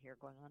stories that you hear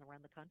going on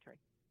around the country.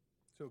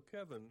 So,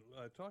 Kevin,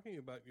 talking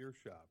about your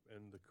shop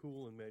and the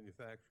cool in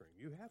manufacturing,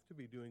 you have to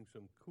be doing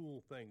some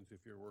cool things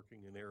if you're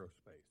working in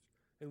aerospace.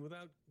 And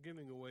without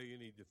giving away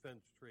any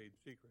defense trade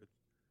secrets,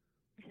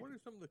 what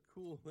are some of the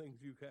cool things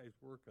you guys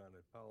work on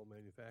at Powell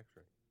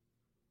Manufacturing?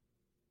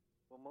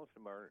 Well, most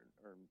of our,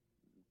 or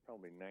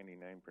probably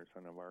 99%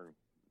 of our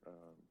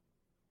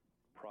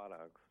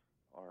products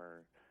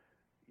are,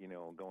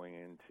 going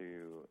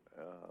into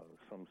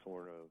some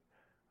sort of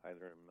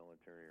either a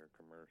military or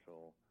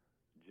commercial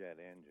jet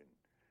engine.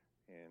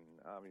 And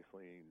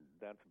obviously,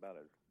 that's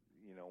about as,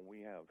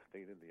 we have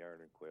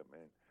state-of-the-art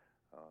equipment.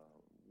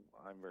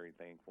 I'm very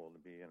thankful to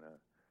be in a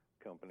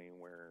company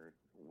where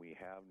we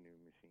have new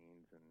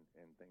machines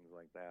and things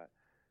like that.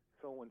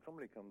 So when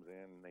somebody comes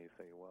in and they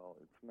say, well,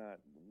 it's not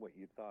what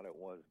you thought it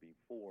was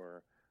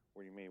before,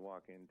 where you may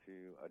walk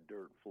into a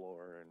dirt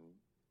floor and,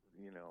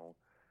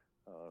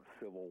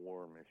 Civil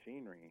War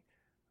machinery,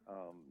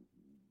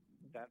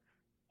 that's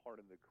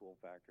part of the cool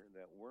factor,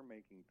 that we're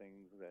making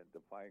things that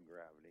defy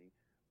gravity,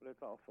 but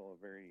it's also a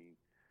very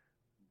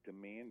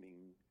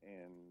demanding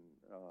and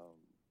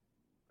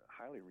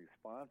highly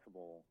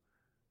responsible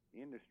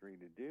industry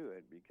to do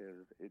it,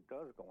 because it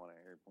does go on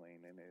an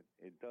airplane and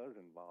it does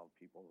involve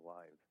people's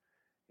lives.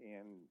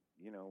 And,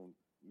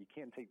 you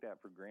can't take that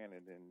for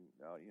granted. And,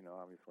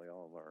 obviously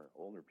all of our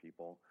older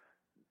people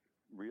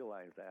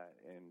realize that,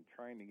 and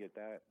trying to get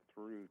that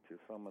through to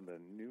some of the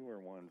newer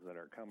ones that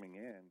are coming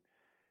in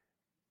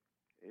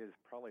is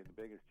probably the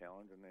biggest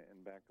challenge. And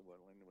back to what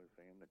Linda was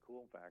saying, the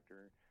cool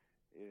factor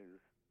is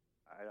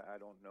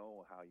I don't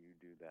know how you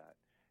do that.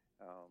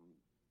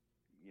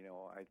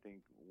 I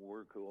think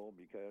we're cool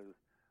because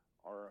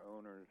our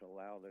owners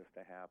allow this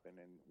to happen,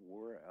 and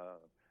we're a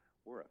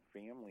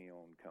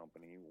family-owned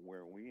company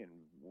where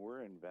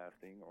we're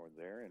investing, or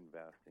they're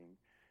investing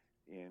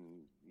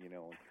in,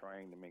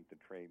 trying to make the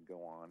trade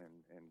go on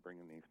and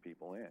bringing these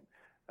people in.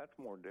 That's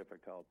more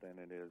difficult than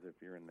it is if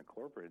you're in the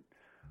corporate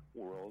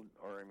world,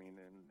 or in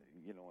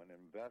an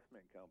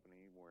investment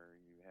company where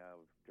you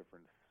have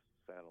different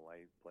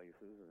satellite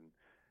places and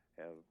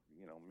have,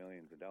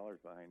 millions of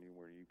dollars behind you,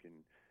 where you can,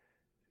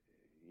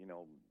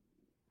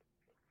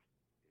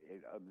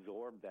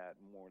 absorb that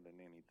more than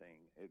anything.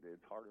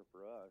 It's harder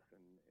for us,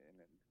 and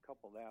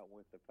couple that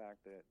with the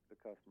fact that the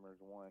customers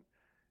want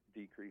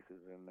decreases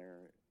in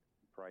their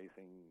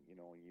pricing,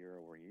 year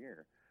over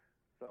year.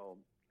 So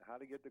how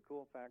to get the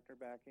cool factor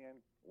back in?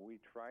 We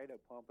try to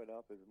pump it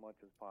up as much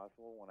as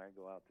possible when I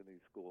go out to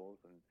these schools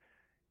and,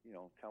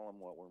 tell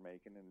them what we're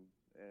making, and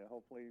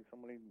hopefully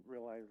somebody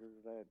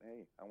realizes that,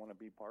 hey, I want to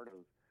be part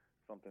of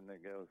something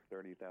that goes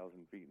 30,000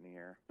 feet in the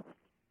air.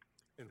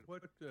 And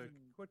what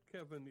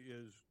Kevin,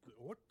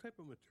 what type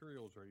of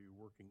materials are you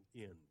working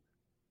in?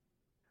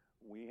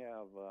 We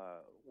have,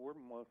 we're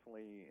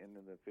mostly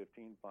into the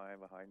 15.5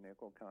 high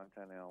nickel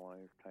content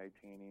alloys,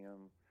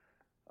 titanium,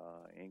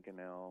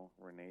 Inconel,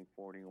 Rene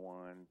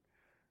 41,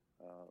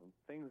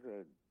 things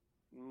that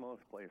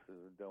most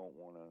places don't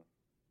want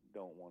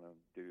to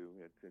do.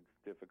 It's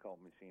difficult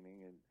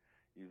machining. It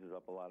uses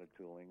up a lot of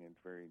tooling. It's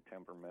very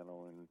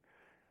temperamental and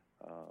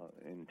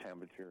in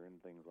temperature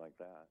and things like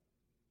that.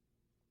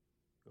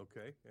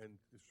 Okay, and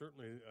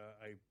certainly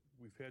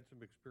we've had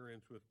some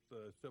experience with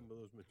some of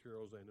those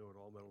materials, I know, at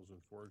All Metals and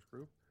Forge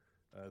Group.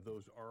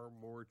 Those are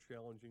more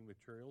challenging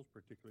materials,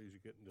 particularly as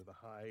you get into the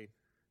high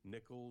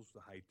nickels,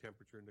 the high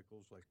temperature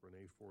nickels like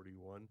Rene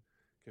 41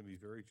 can be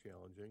very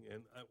challenging.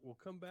 And we'll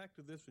come back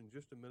to this in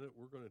just a minute.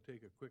 We're going to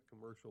take a quick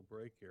commercial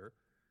break here,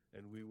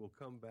 and we will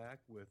come back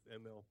with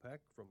ML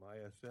Peck from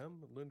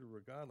ISM, Linda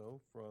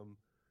Regano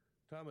from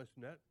Thomas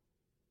Net,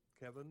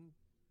 Kevin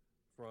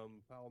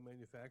from Powell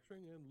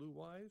Manufacturing, and Lou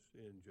Wise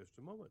in just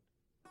a moment.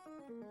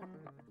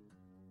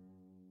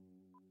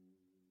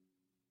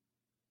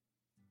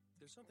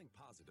 There's something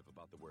positive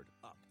about the word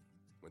up.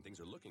 When things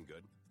are looking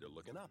good, they're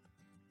looking up.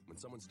 When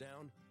someone's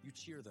down, you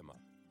cheer them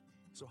up.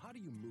 So how do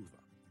you move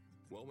up?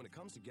 Well, when it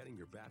comes to getting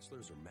your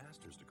bachelor's or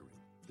master's degree,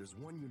 there's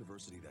one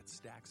university that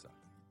stacks up: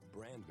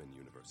 Brandman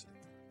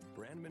University.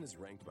 Brandman is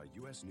ranked by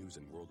U.S. News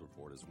 & World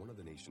Report as one of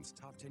the nation's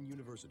top 10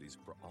 universities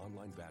for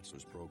online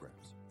bachelor's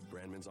programs.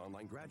 Brandman's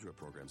online graduate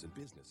programs in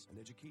business and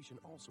education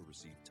also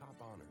receive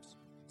top honors.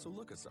 So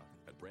look us up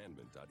at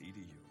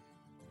brandman.edu.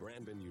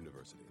 Brandman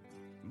University.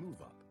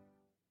 Move up.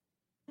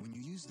 When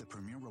you use the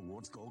Premier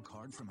Rewards Gold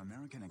Card from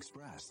American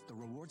Express, the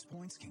rewards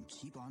points can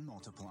keep on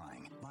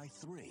multiplying. Buy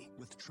 3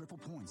 with triple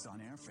points on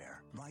airfare.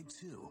 Buy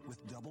 2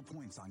 with double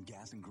points on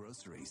gas and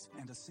groceries.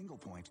 And a single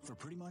point for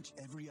pretty much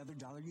every other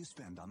dollar you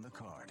spend on the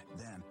card.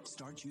 Then,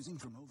 start choosing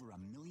from over 1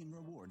 million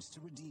rewards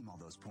to redeem all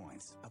those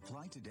points.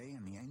 Apply today,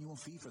 and the annual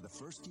fee for the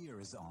first year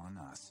is on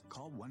us.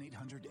 Call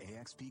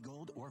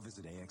 1-800-AXP-GOLD or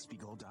visit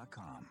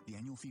AXPGold.com. The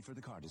annual fee for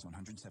the card is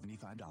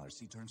 $175.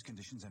 See terms,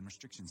 conditions, and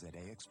restrictions at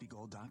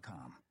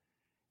AXPGold.com.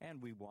 And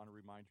we want to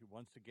remind you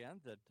once again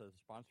that the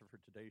sponsor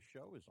for today's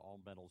show is All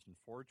Metals and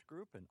Forge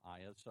Group, an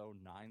ISO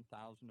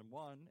 9001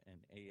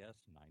 and AS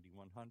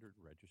 9100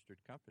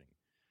 registered company.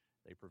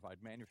 They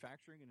provide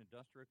manufacturing and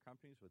industrial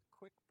companies with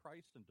quick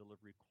price and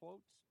delivery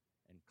quotes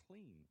and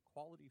clean,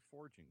 quality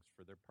forgings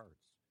for their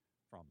parts.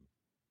 From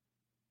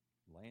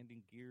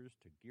landing gears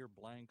to gear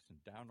blanks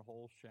and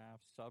downhole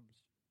shafts, subs,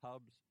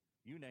 hubs,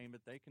 you name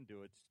it, they can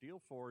do it.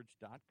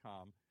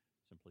 Steelforge.com.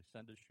 Simply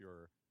send us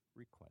your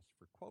request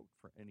for quote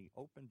for any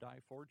open die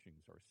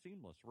forgings or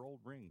seamless rolled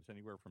rings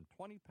anywhere from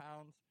 20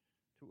 pounds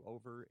to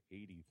over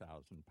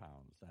 80,000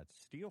 pounds.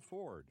 That's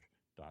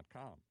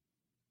steelforge.com.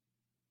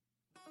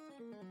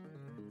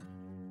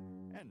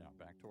 And now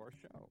back to our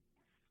show.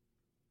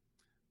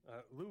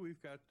 Lou,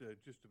 we've got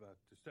just about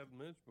 7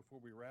 minutes before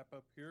we wrap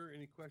up here.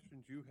 Any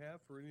questions you have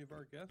for any of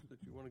our guests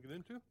that you want to get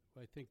into?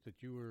 I think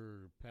that you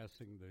were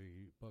passing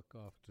the buck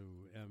off to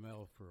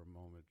ML for a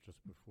moment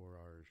just before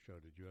our show.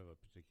 Did you have a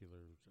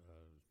particular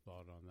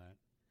thought on that?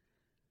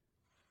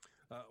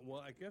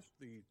 Well, I guess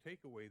the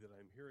takeaway that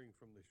I'm hearing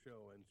from the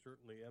show, and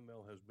certainly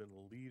ML has been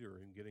a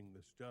leader in getting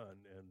this done,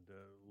 and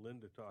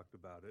Linda talked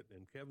about it,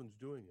 and Kevin's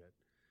doing it,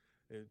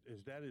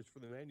 is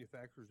for the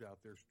manufacturers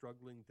out there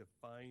struggling to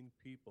find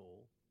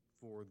people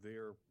for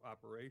their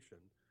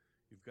operation.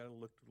 You've got to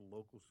look to the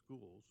local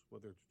schools,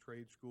 whether it's a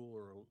trade school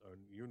or a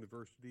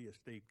university, a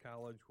state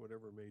college,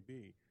 whatever it may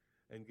be,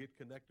 and get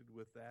connected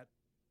with that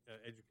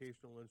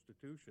educational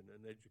institution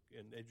and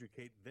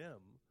educate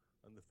them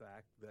on the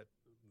fact that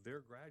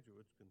their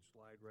graduates can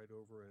slide right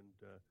over and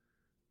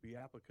be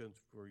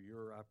applicants for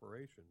your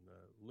operation.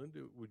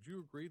 Linda, would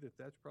you agree that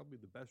that's probably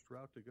the best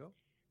route to go?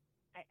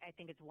 I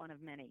think it's one of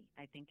many.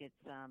 I think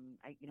it's,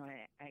 I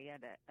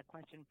had a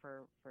question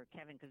for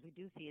Kevin, because we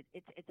do see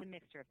it's a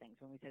mixture of things.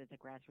 When we said it's a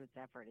grassroots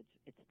effort,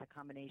 it's the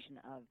combination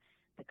of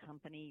the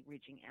company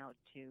reaching out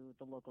to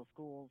the local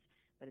schools,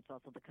 but it's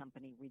also the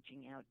company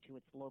reaching out to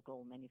its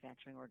local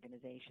manufacturing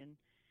organization.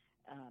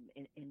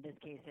 In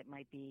this case, it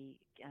might be,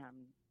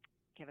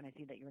 Kevin, I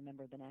see that you're a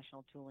member of the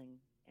National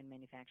Tooling and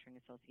Manufacturing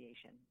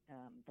Association,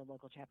 the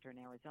local chapter in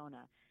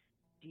Arizona.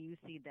 Do you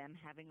see them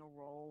having a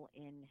role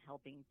in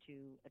helping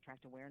to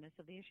attract awareness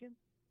of the issue?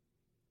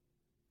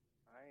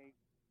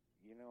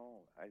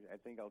 I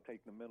think I'll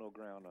take the middle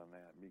ground on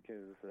that,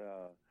 because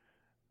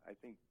I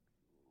think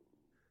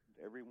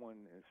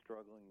everyone is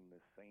struggling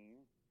the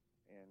same,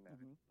 and I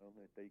don't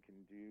know that they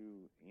can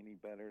do any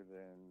better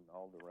than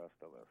all the rest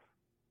of us.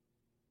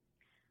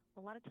 A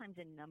lot of times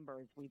in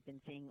numbers, we've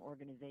been seeing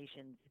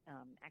organizations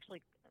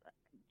actually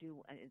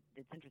do,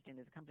 it's interesting,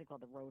 there's a company called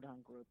the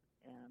Rodon Group.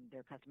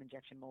 They're a custom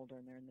injection molder,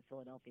 and they're in the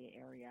Philadelphia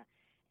area.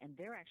 And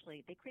they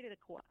created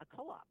a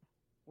co-op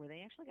where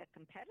they actually got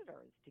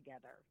competitors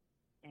together.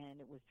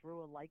 And it was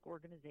through a like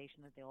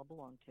organization that they all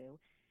belong to.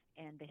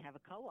 And they have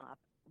a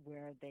co-op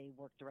where they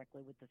work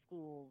directly with the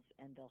schools,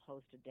 and they'll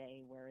host a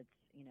day where it's,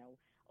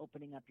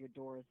 opening up your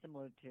doors,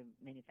 similar to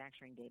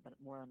Manufacturing Day, but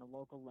more on a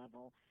local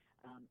level.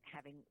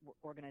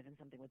 Organizing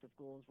something with the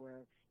schools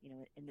where,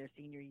 in their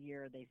senior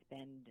year, they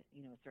spend,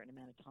 a certain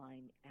amount of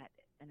time at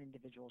an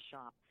individual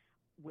shop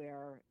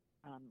where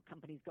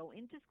companies go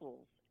into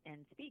schools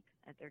and speak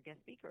as their guest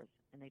speakers.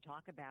 And they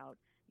talk about,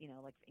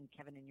 like in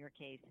Kevin, in your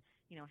case,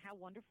 how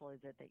wonderful is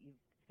it that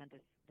you've spent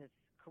this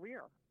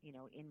career,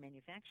 in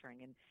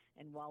manufacturing.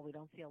 And while we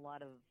don't see a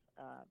lot of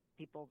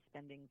people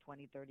spending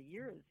 20, 30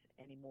 years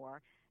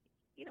anymore,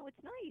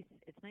 it's nice.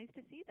 It's nice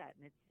to see that.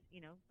 And it's,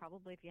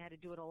 probably if you had to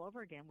do it all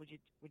over again, would you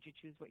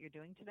choose what you're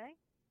doing today?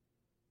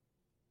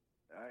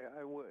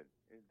 I would.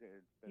 It's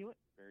been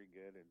very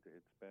good.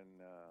 It's been,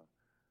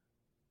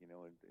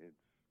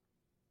 it's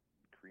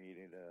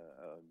created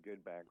a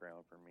good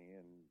background for me.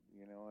 And,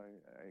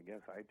 I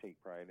guess I take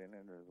pride in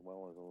it, as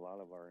well as a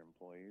lot of our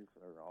employees,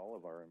 or all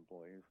of our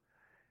employees.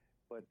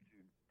 But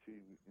to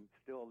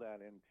instill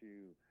that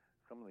into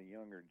some of the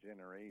younger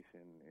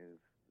generation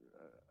is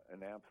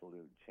an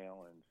absolute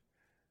challenge,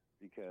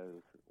 because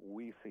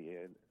we see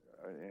it,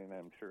 and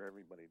I'm sure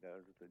everybody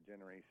does, the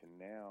generation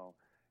now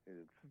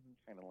is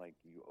kind of like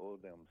you owe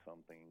them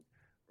something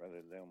rather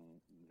than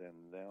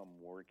them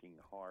working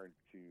hard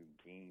to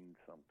gain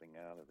something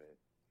out of it.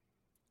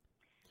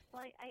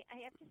 Well, I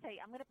have to say,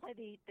 I'm going to play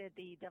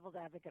the devil's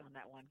advocate on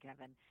that one,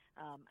 Kevin.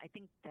 I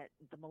think that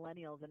the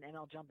millennials, and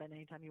I'll jump in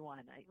anytime you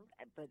want,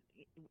 but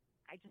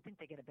I just think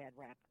they get a bad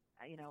rap.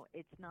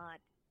 It's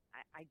not...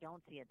 I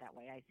don't see it that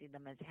way. I see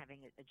them as having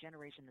a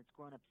generation that's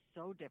grown up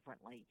so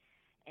differently,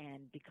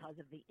 and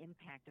because of the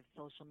impact of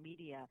social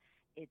media,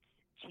 it's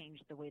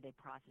changed the way they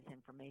process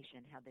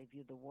information, how they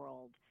view the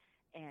world,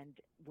 and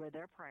where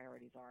their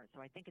priorities are.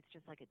 So I think it's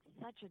just like it's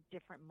such a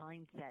different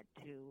mindset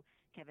to,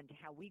 Kevin, to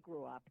how we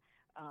grew up,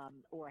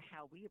 or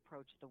how we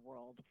approach the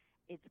world.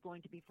 It's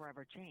going to be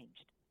forever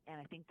changed. And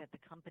I think that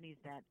the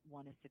companies that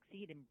want to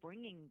succeed in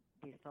bringing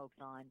these folks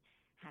on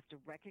have to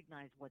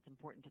recognize what's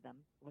important to them,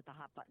 what the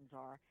hot buttons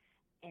are,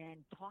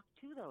 and talk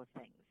to those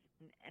things.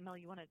 And ML,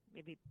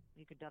 maybe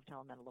you could dovetail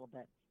on that a little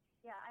bit.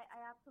 Yeah,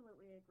 I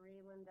absolutely agree,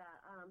 Linda.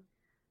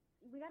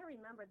 We got to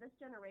remember, this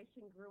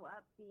generation grew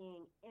up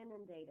being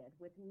inundated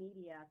with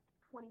media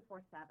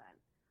 24/7.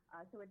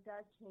 So it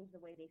does change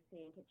the way they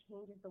think. It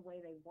changes the way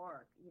they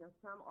work.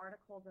 Some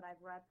articles that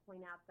I've read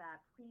point out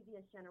that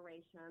previous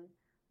generations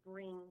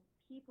bring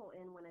people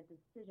in when a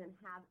decision's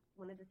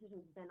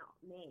been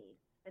made.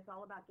 It's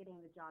all about getting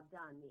the job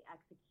done, the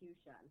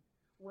execution.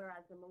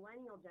 Whereas the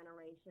millennial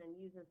generation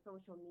uses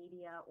social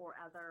media or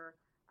other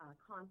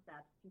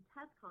concepts to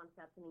test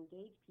concepts and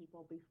engage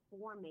people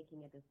before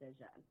making a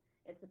decision.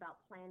 It's about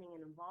planning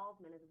and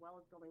involvement as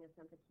well as building a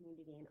sense of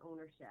community and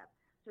ownership.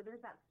 So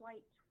there's that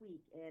slight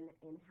tweak in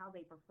how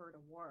they prefer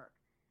to work.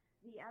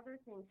 The other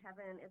thing,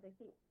 Kevin, is I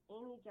think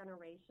any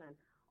generation,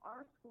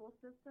 our school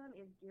system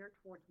is geared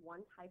towards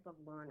one type of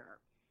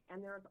learner.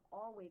 And there's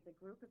always a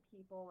group of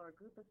people or a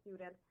group of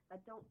students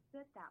that don't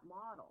fit that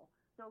model.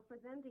 So for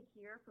them to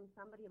hear from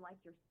somebody like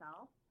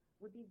yourself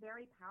would be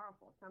very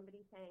powerful.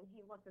 Somebody saying,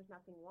 hey, look, there's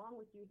nothing wrong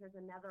with you. Here's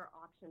another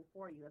option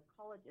for you. If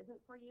college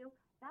isn't for you,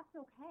 that's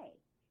okay.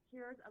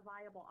 Here's a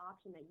viable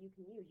option that you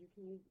can use. You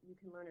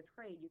can learn a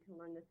trade, you can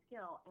learn the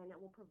skill, and it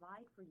will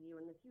provide for you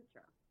in the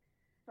future.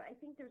 So I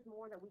think there's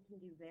more that we can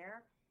do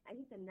there. I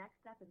think the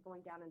next step is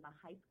going down in the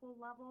high school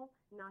level,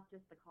 not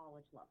just the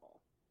college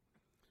level.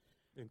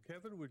 And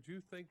Kevin, would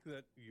you think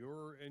that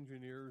your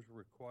engineers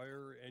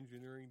require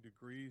engineering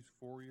degrees,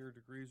 4-year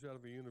degrees out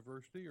of a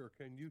university, or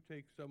can you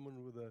take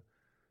someone with a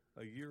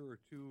year or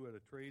two at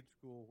a trade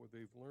school where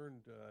they've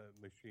learned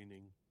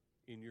machining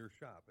in your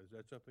shop? Is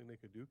that something they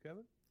could do,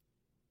 Kevin?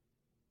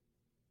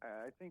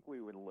 I think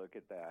we would look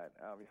at that.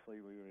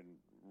 Obviously, we would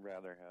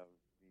rather have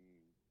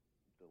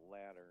the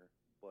latter,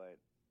 but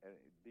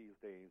these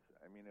days,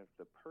 I mean, if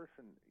the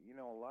person,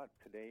 a lot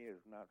today is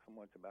not so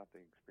much about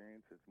the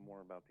experience, it's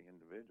more about the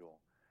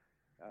individual.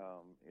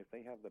 If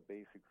they have the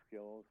basic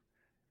skills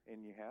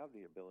and you have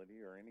the ability,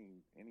 or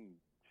any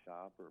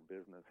shop or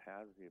business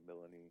has the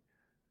ability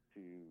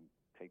to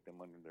take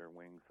them under their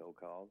wing,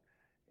 so-called,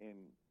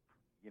 and,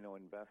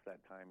 invest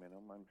that time in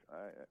them,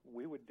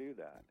 we would do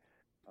that.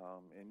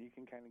 And you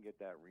can kind of get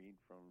that read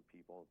from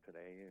people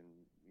today, and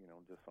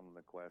just some of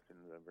the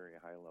questions, a very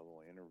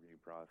high-level interview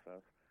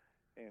process,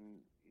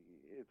 and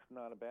it's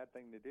not a bad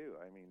thing to do.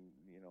 I mean,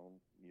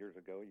 years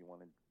ago you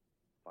wanted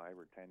 5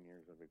 or 10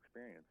 years of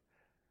experience.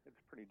 It's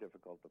pretty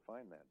difficult to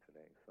find that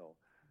today. So,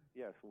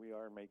 yes, we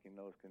are making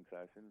those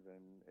concessions,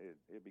 and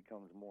it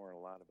becomes a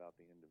lot about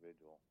the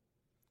individual.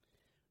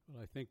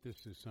 Well, I think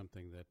this is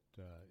something that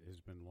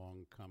has been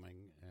long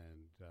coming,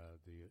 and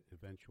the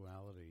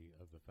eventuality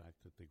of the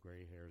fact that the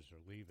gray hairs are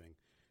leaving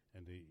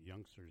and the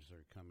youngsters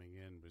are coming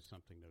in was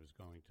something that was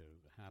going to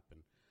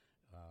happen.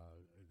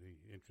 The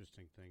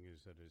interesting thing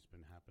is that it's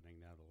been happening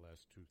now the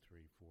last 2,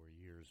 3, 4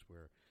 years,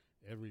 where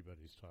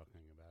everybody's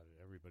talking about it.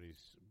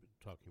 Everybody's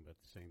talking about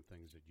the same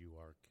things that you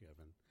are,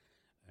 Kevin,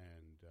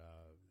 and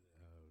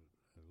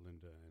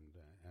Linda and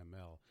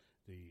ML.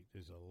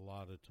 There's a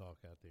lot of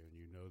talk out there, and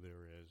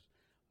there is.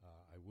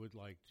 I would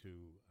like to,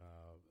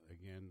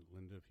 again,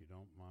 Linda, if you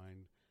don't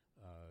mind,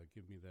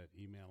 give me that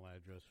email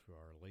address for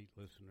our late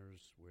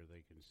listeners where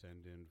they can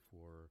send in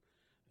for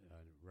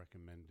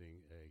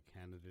recommending a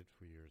candidate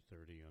for your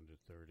 30 under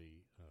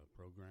 30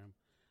 program.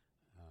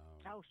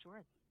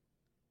 Sure.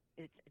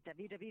 It's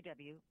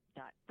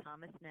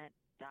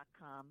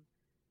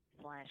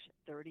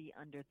www.thomasnet.com/30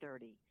 under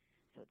 30.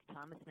 So it's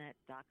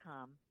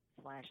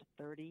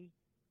thomasnet.com/30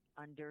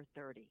 under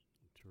 30.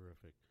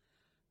 Terrific.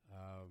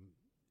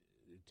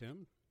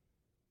 Tim?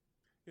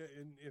 Yeah,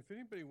 and if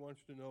anybody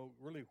wants to know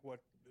really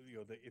what,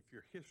 if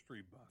you're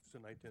history buffs,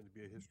 and I tend to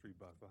be a history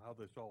buff, of how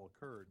this all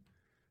occurred,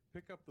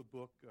 pick up the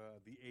book,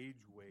 The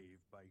Age Wave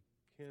by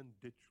Ken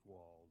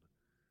Ditchwald.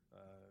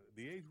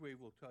 The Age Wave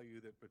will tell you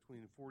that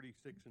between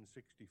 46 and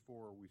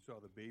 64, we saw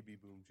the baby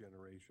boom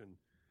generation,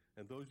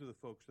 and those are the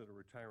folks that are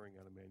retiring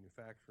out of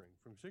manufacturing.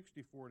 From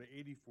 64 to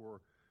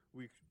 84,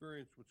 we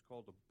experienced what's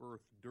called a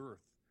birth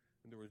dearth,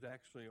 and there was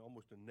actually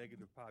almost a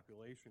negative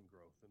population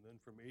growth. And then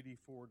from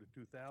 84 to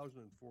 2004,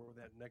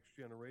 that next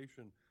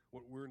generation,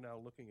 what we're now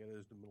looking at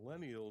as the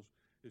millennials,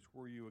 is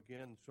where you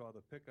again saw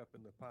the pickup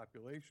in the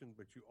population,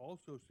 but you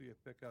also see a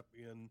pickup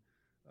in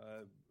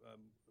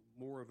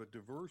more of a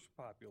diverse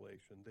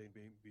population. They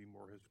may be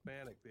more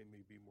Hispanic, they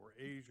may be more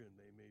Asian,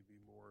 they may be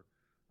more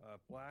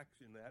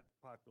blacks in that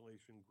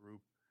population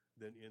group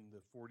than in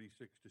the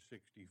 46 to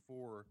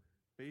 64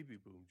 baby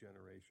boom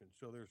generation.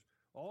 So there's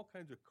all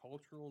kinds of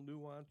cultural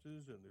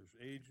nuances, and there's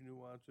age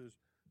nuances.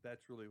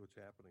 That's really what's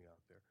happening out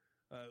there.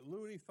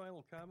 Lou, any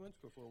final comments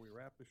before we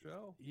wrap the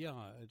show? Yeah,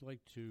 I'd like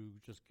to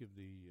just give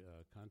the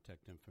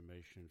contact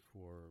information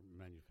for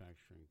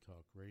Manufacturing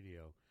Talk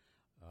Radio.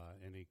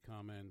 Any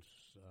comments,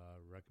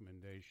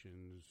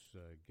 recommendations,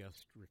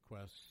 guest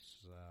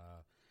requests,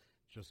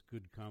 just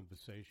good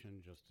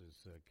conversation, just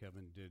as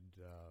Kevin did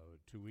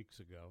 2 weeks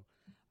ago,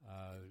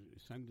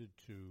 send it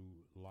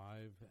to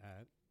live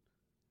at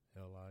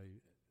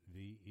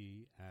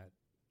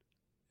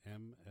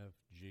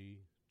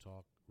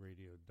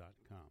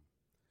mfgtalkradio.com.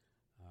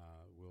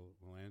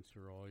 We'll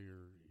answer all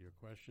your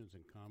questions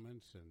and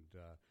comments. And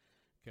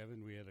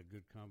Kevin, we had a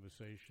good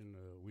conversation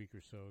a week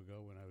or so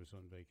ago when I was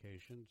on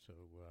vacation, so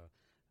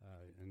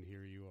and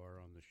here you are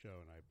on the show,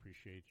 and I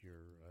appreciate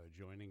your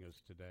joining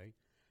us today.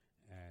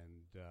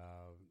 And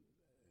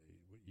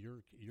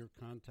your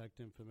contact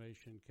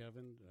information,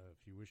 Kevin,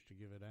 if you wish to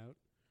give it out,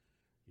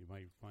 you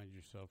might find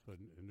yourself a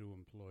new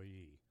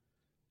employee.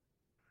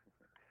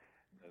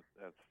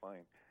 That's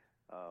fine.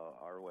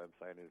 Our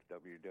website is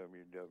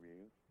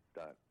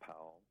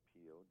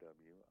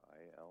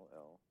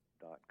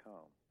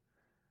www.powell.com.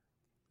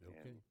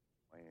 Okay. And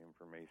my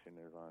information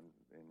is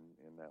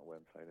in that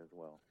website as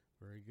well.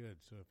 Very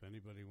good. So if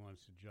anybody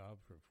wants a job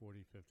for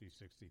 $40,000,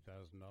 $50,000,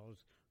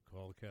 $60,000,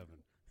 call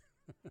Kevin.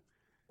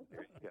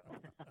 There you go.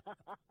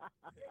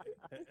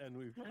 And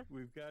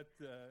we've got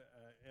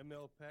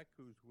ML Peck,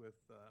 who's with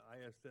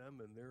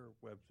ISM, and their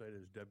website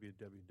is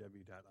www.ism.ws.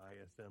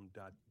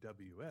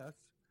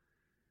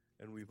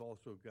 And we've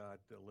also got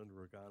Linda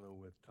Regano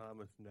with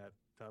ThomasNet.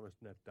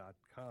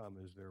 ThomasNet.com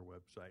is their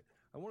website.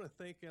 I want to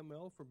thank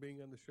ML for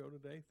being on the show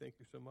today. Thank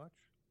you so much.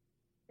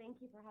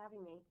 Thank you for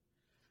having me.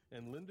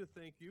 And Linda,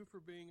 thank you for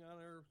being on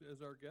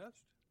as our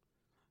guest.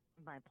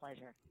 My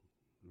pleasure.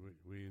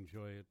 We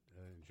enjoy it.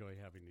 Enjoy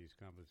having these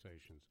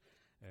conversations.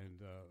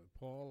 And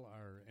Paul,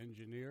 our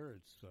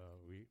engineer,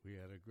 we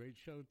had a great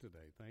show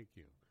today. Thank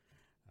you.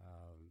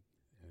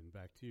 And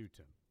back to you,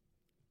 Tim.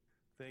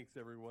 Thanks,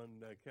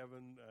 everyone.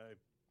 Kevin,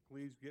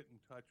 please get in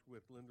touch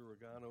with Linda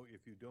Regano.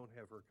 If you don't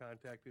have her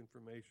contact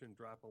information,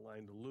 drop a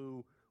line to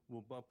Lou.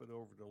 We'll bump it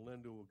over to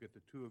Linda. We'll get the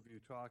two of you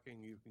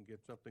talking. You can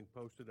get something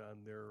posted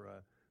on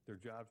their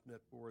JobsNet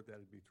board.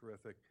 That'd be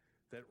terrific.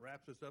 That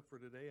wraps us up for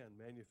today on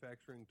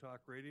Manufacturing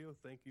Talk Radio.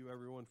 Thank you,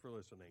 everyone, for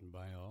listening.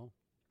 Bye, all.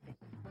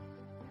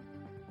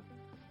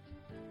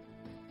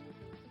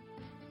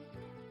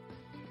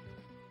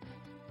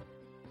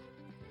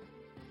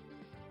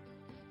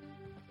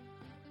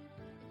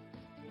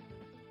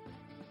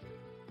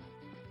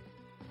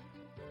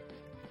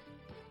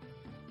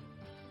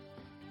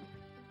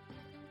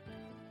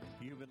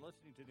 You've been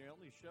listening to the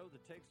only show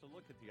that takes a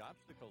look at the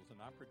obstacles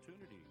and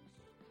opportunities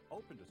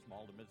open to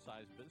small to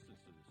mid-sized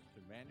businesses to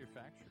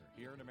manufacture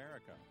here in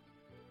America.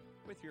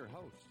 With your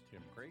hosts,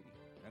 Tim Grady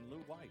and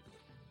Lou Weiss.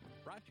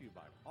 Brought to you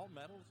by All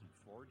Metals and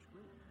Forge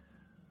Group.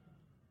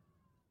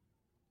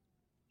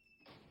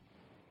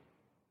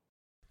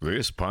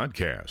 This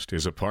podcast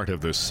is a part of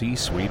the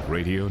C-Suite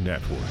Radio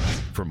Network.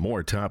 For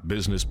more top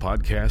business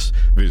podcasts,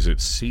 visit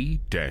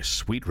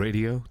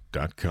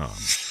c-suiteradio.com.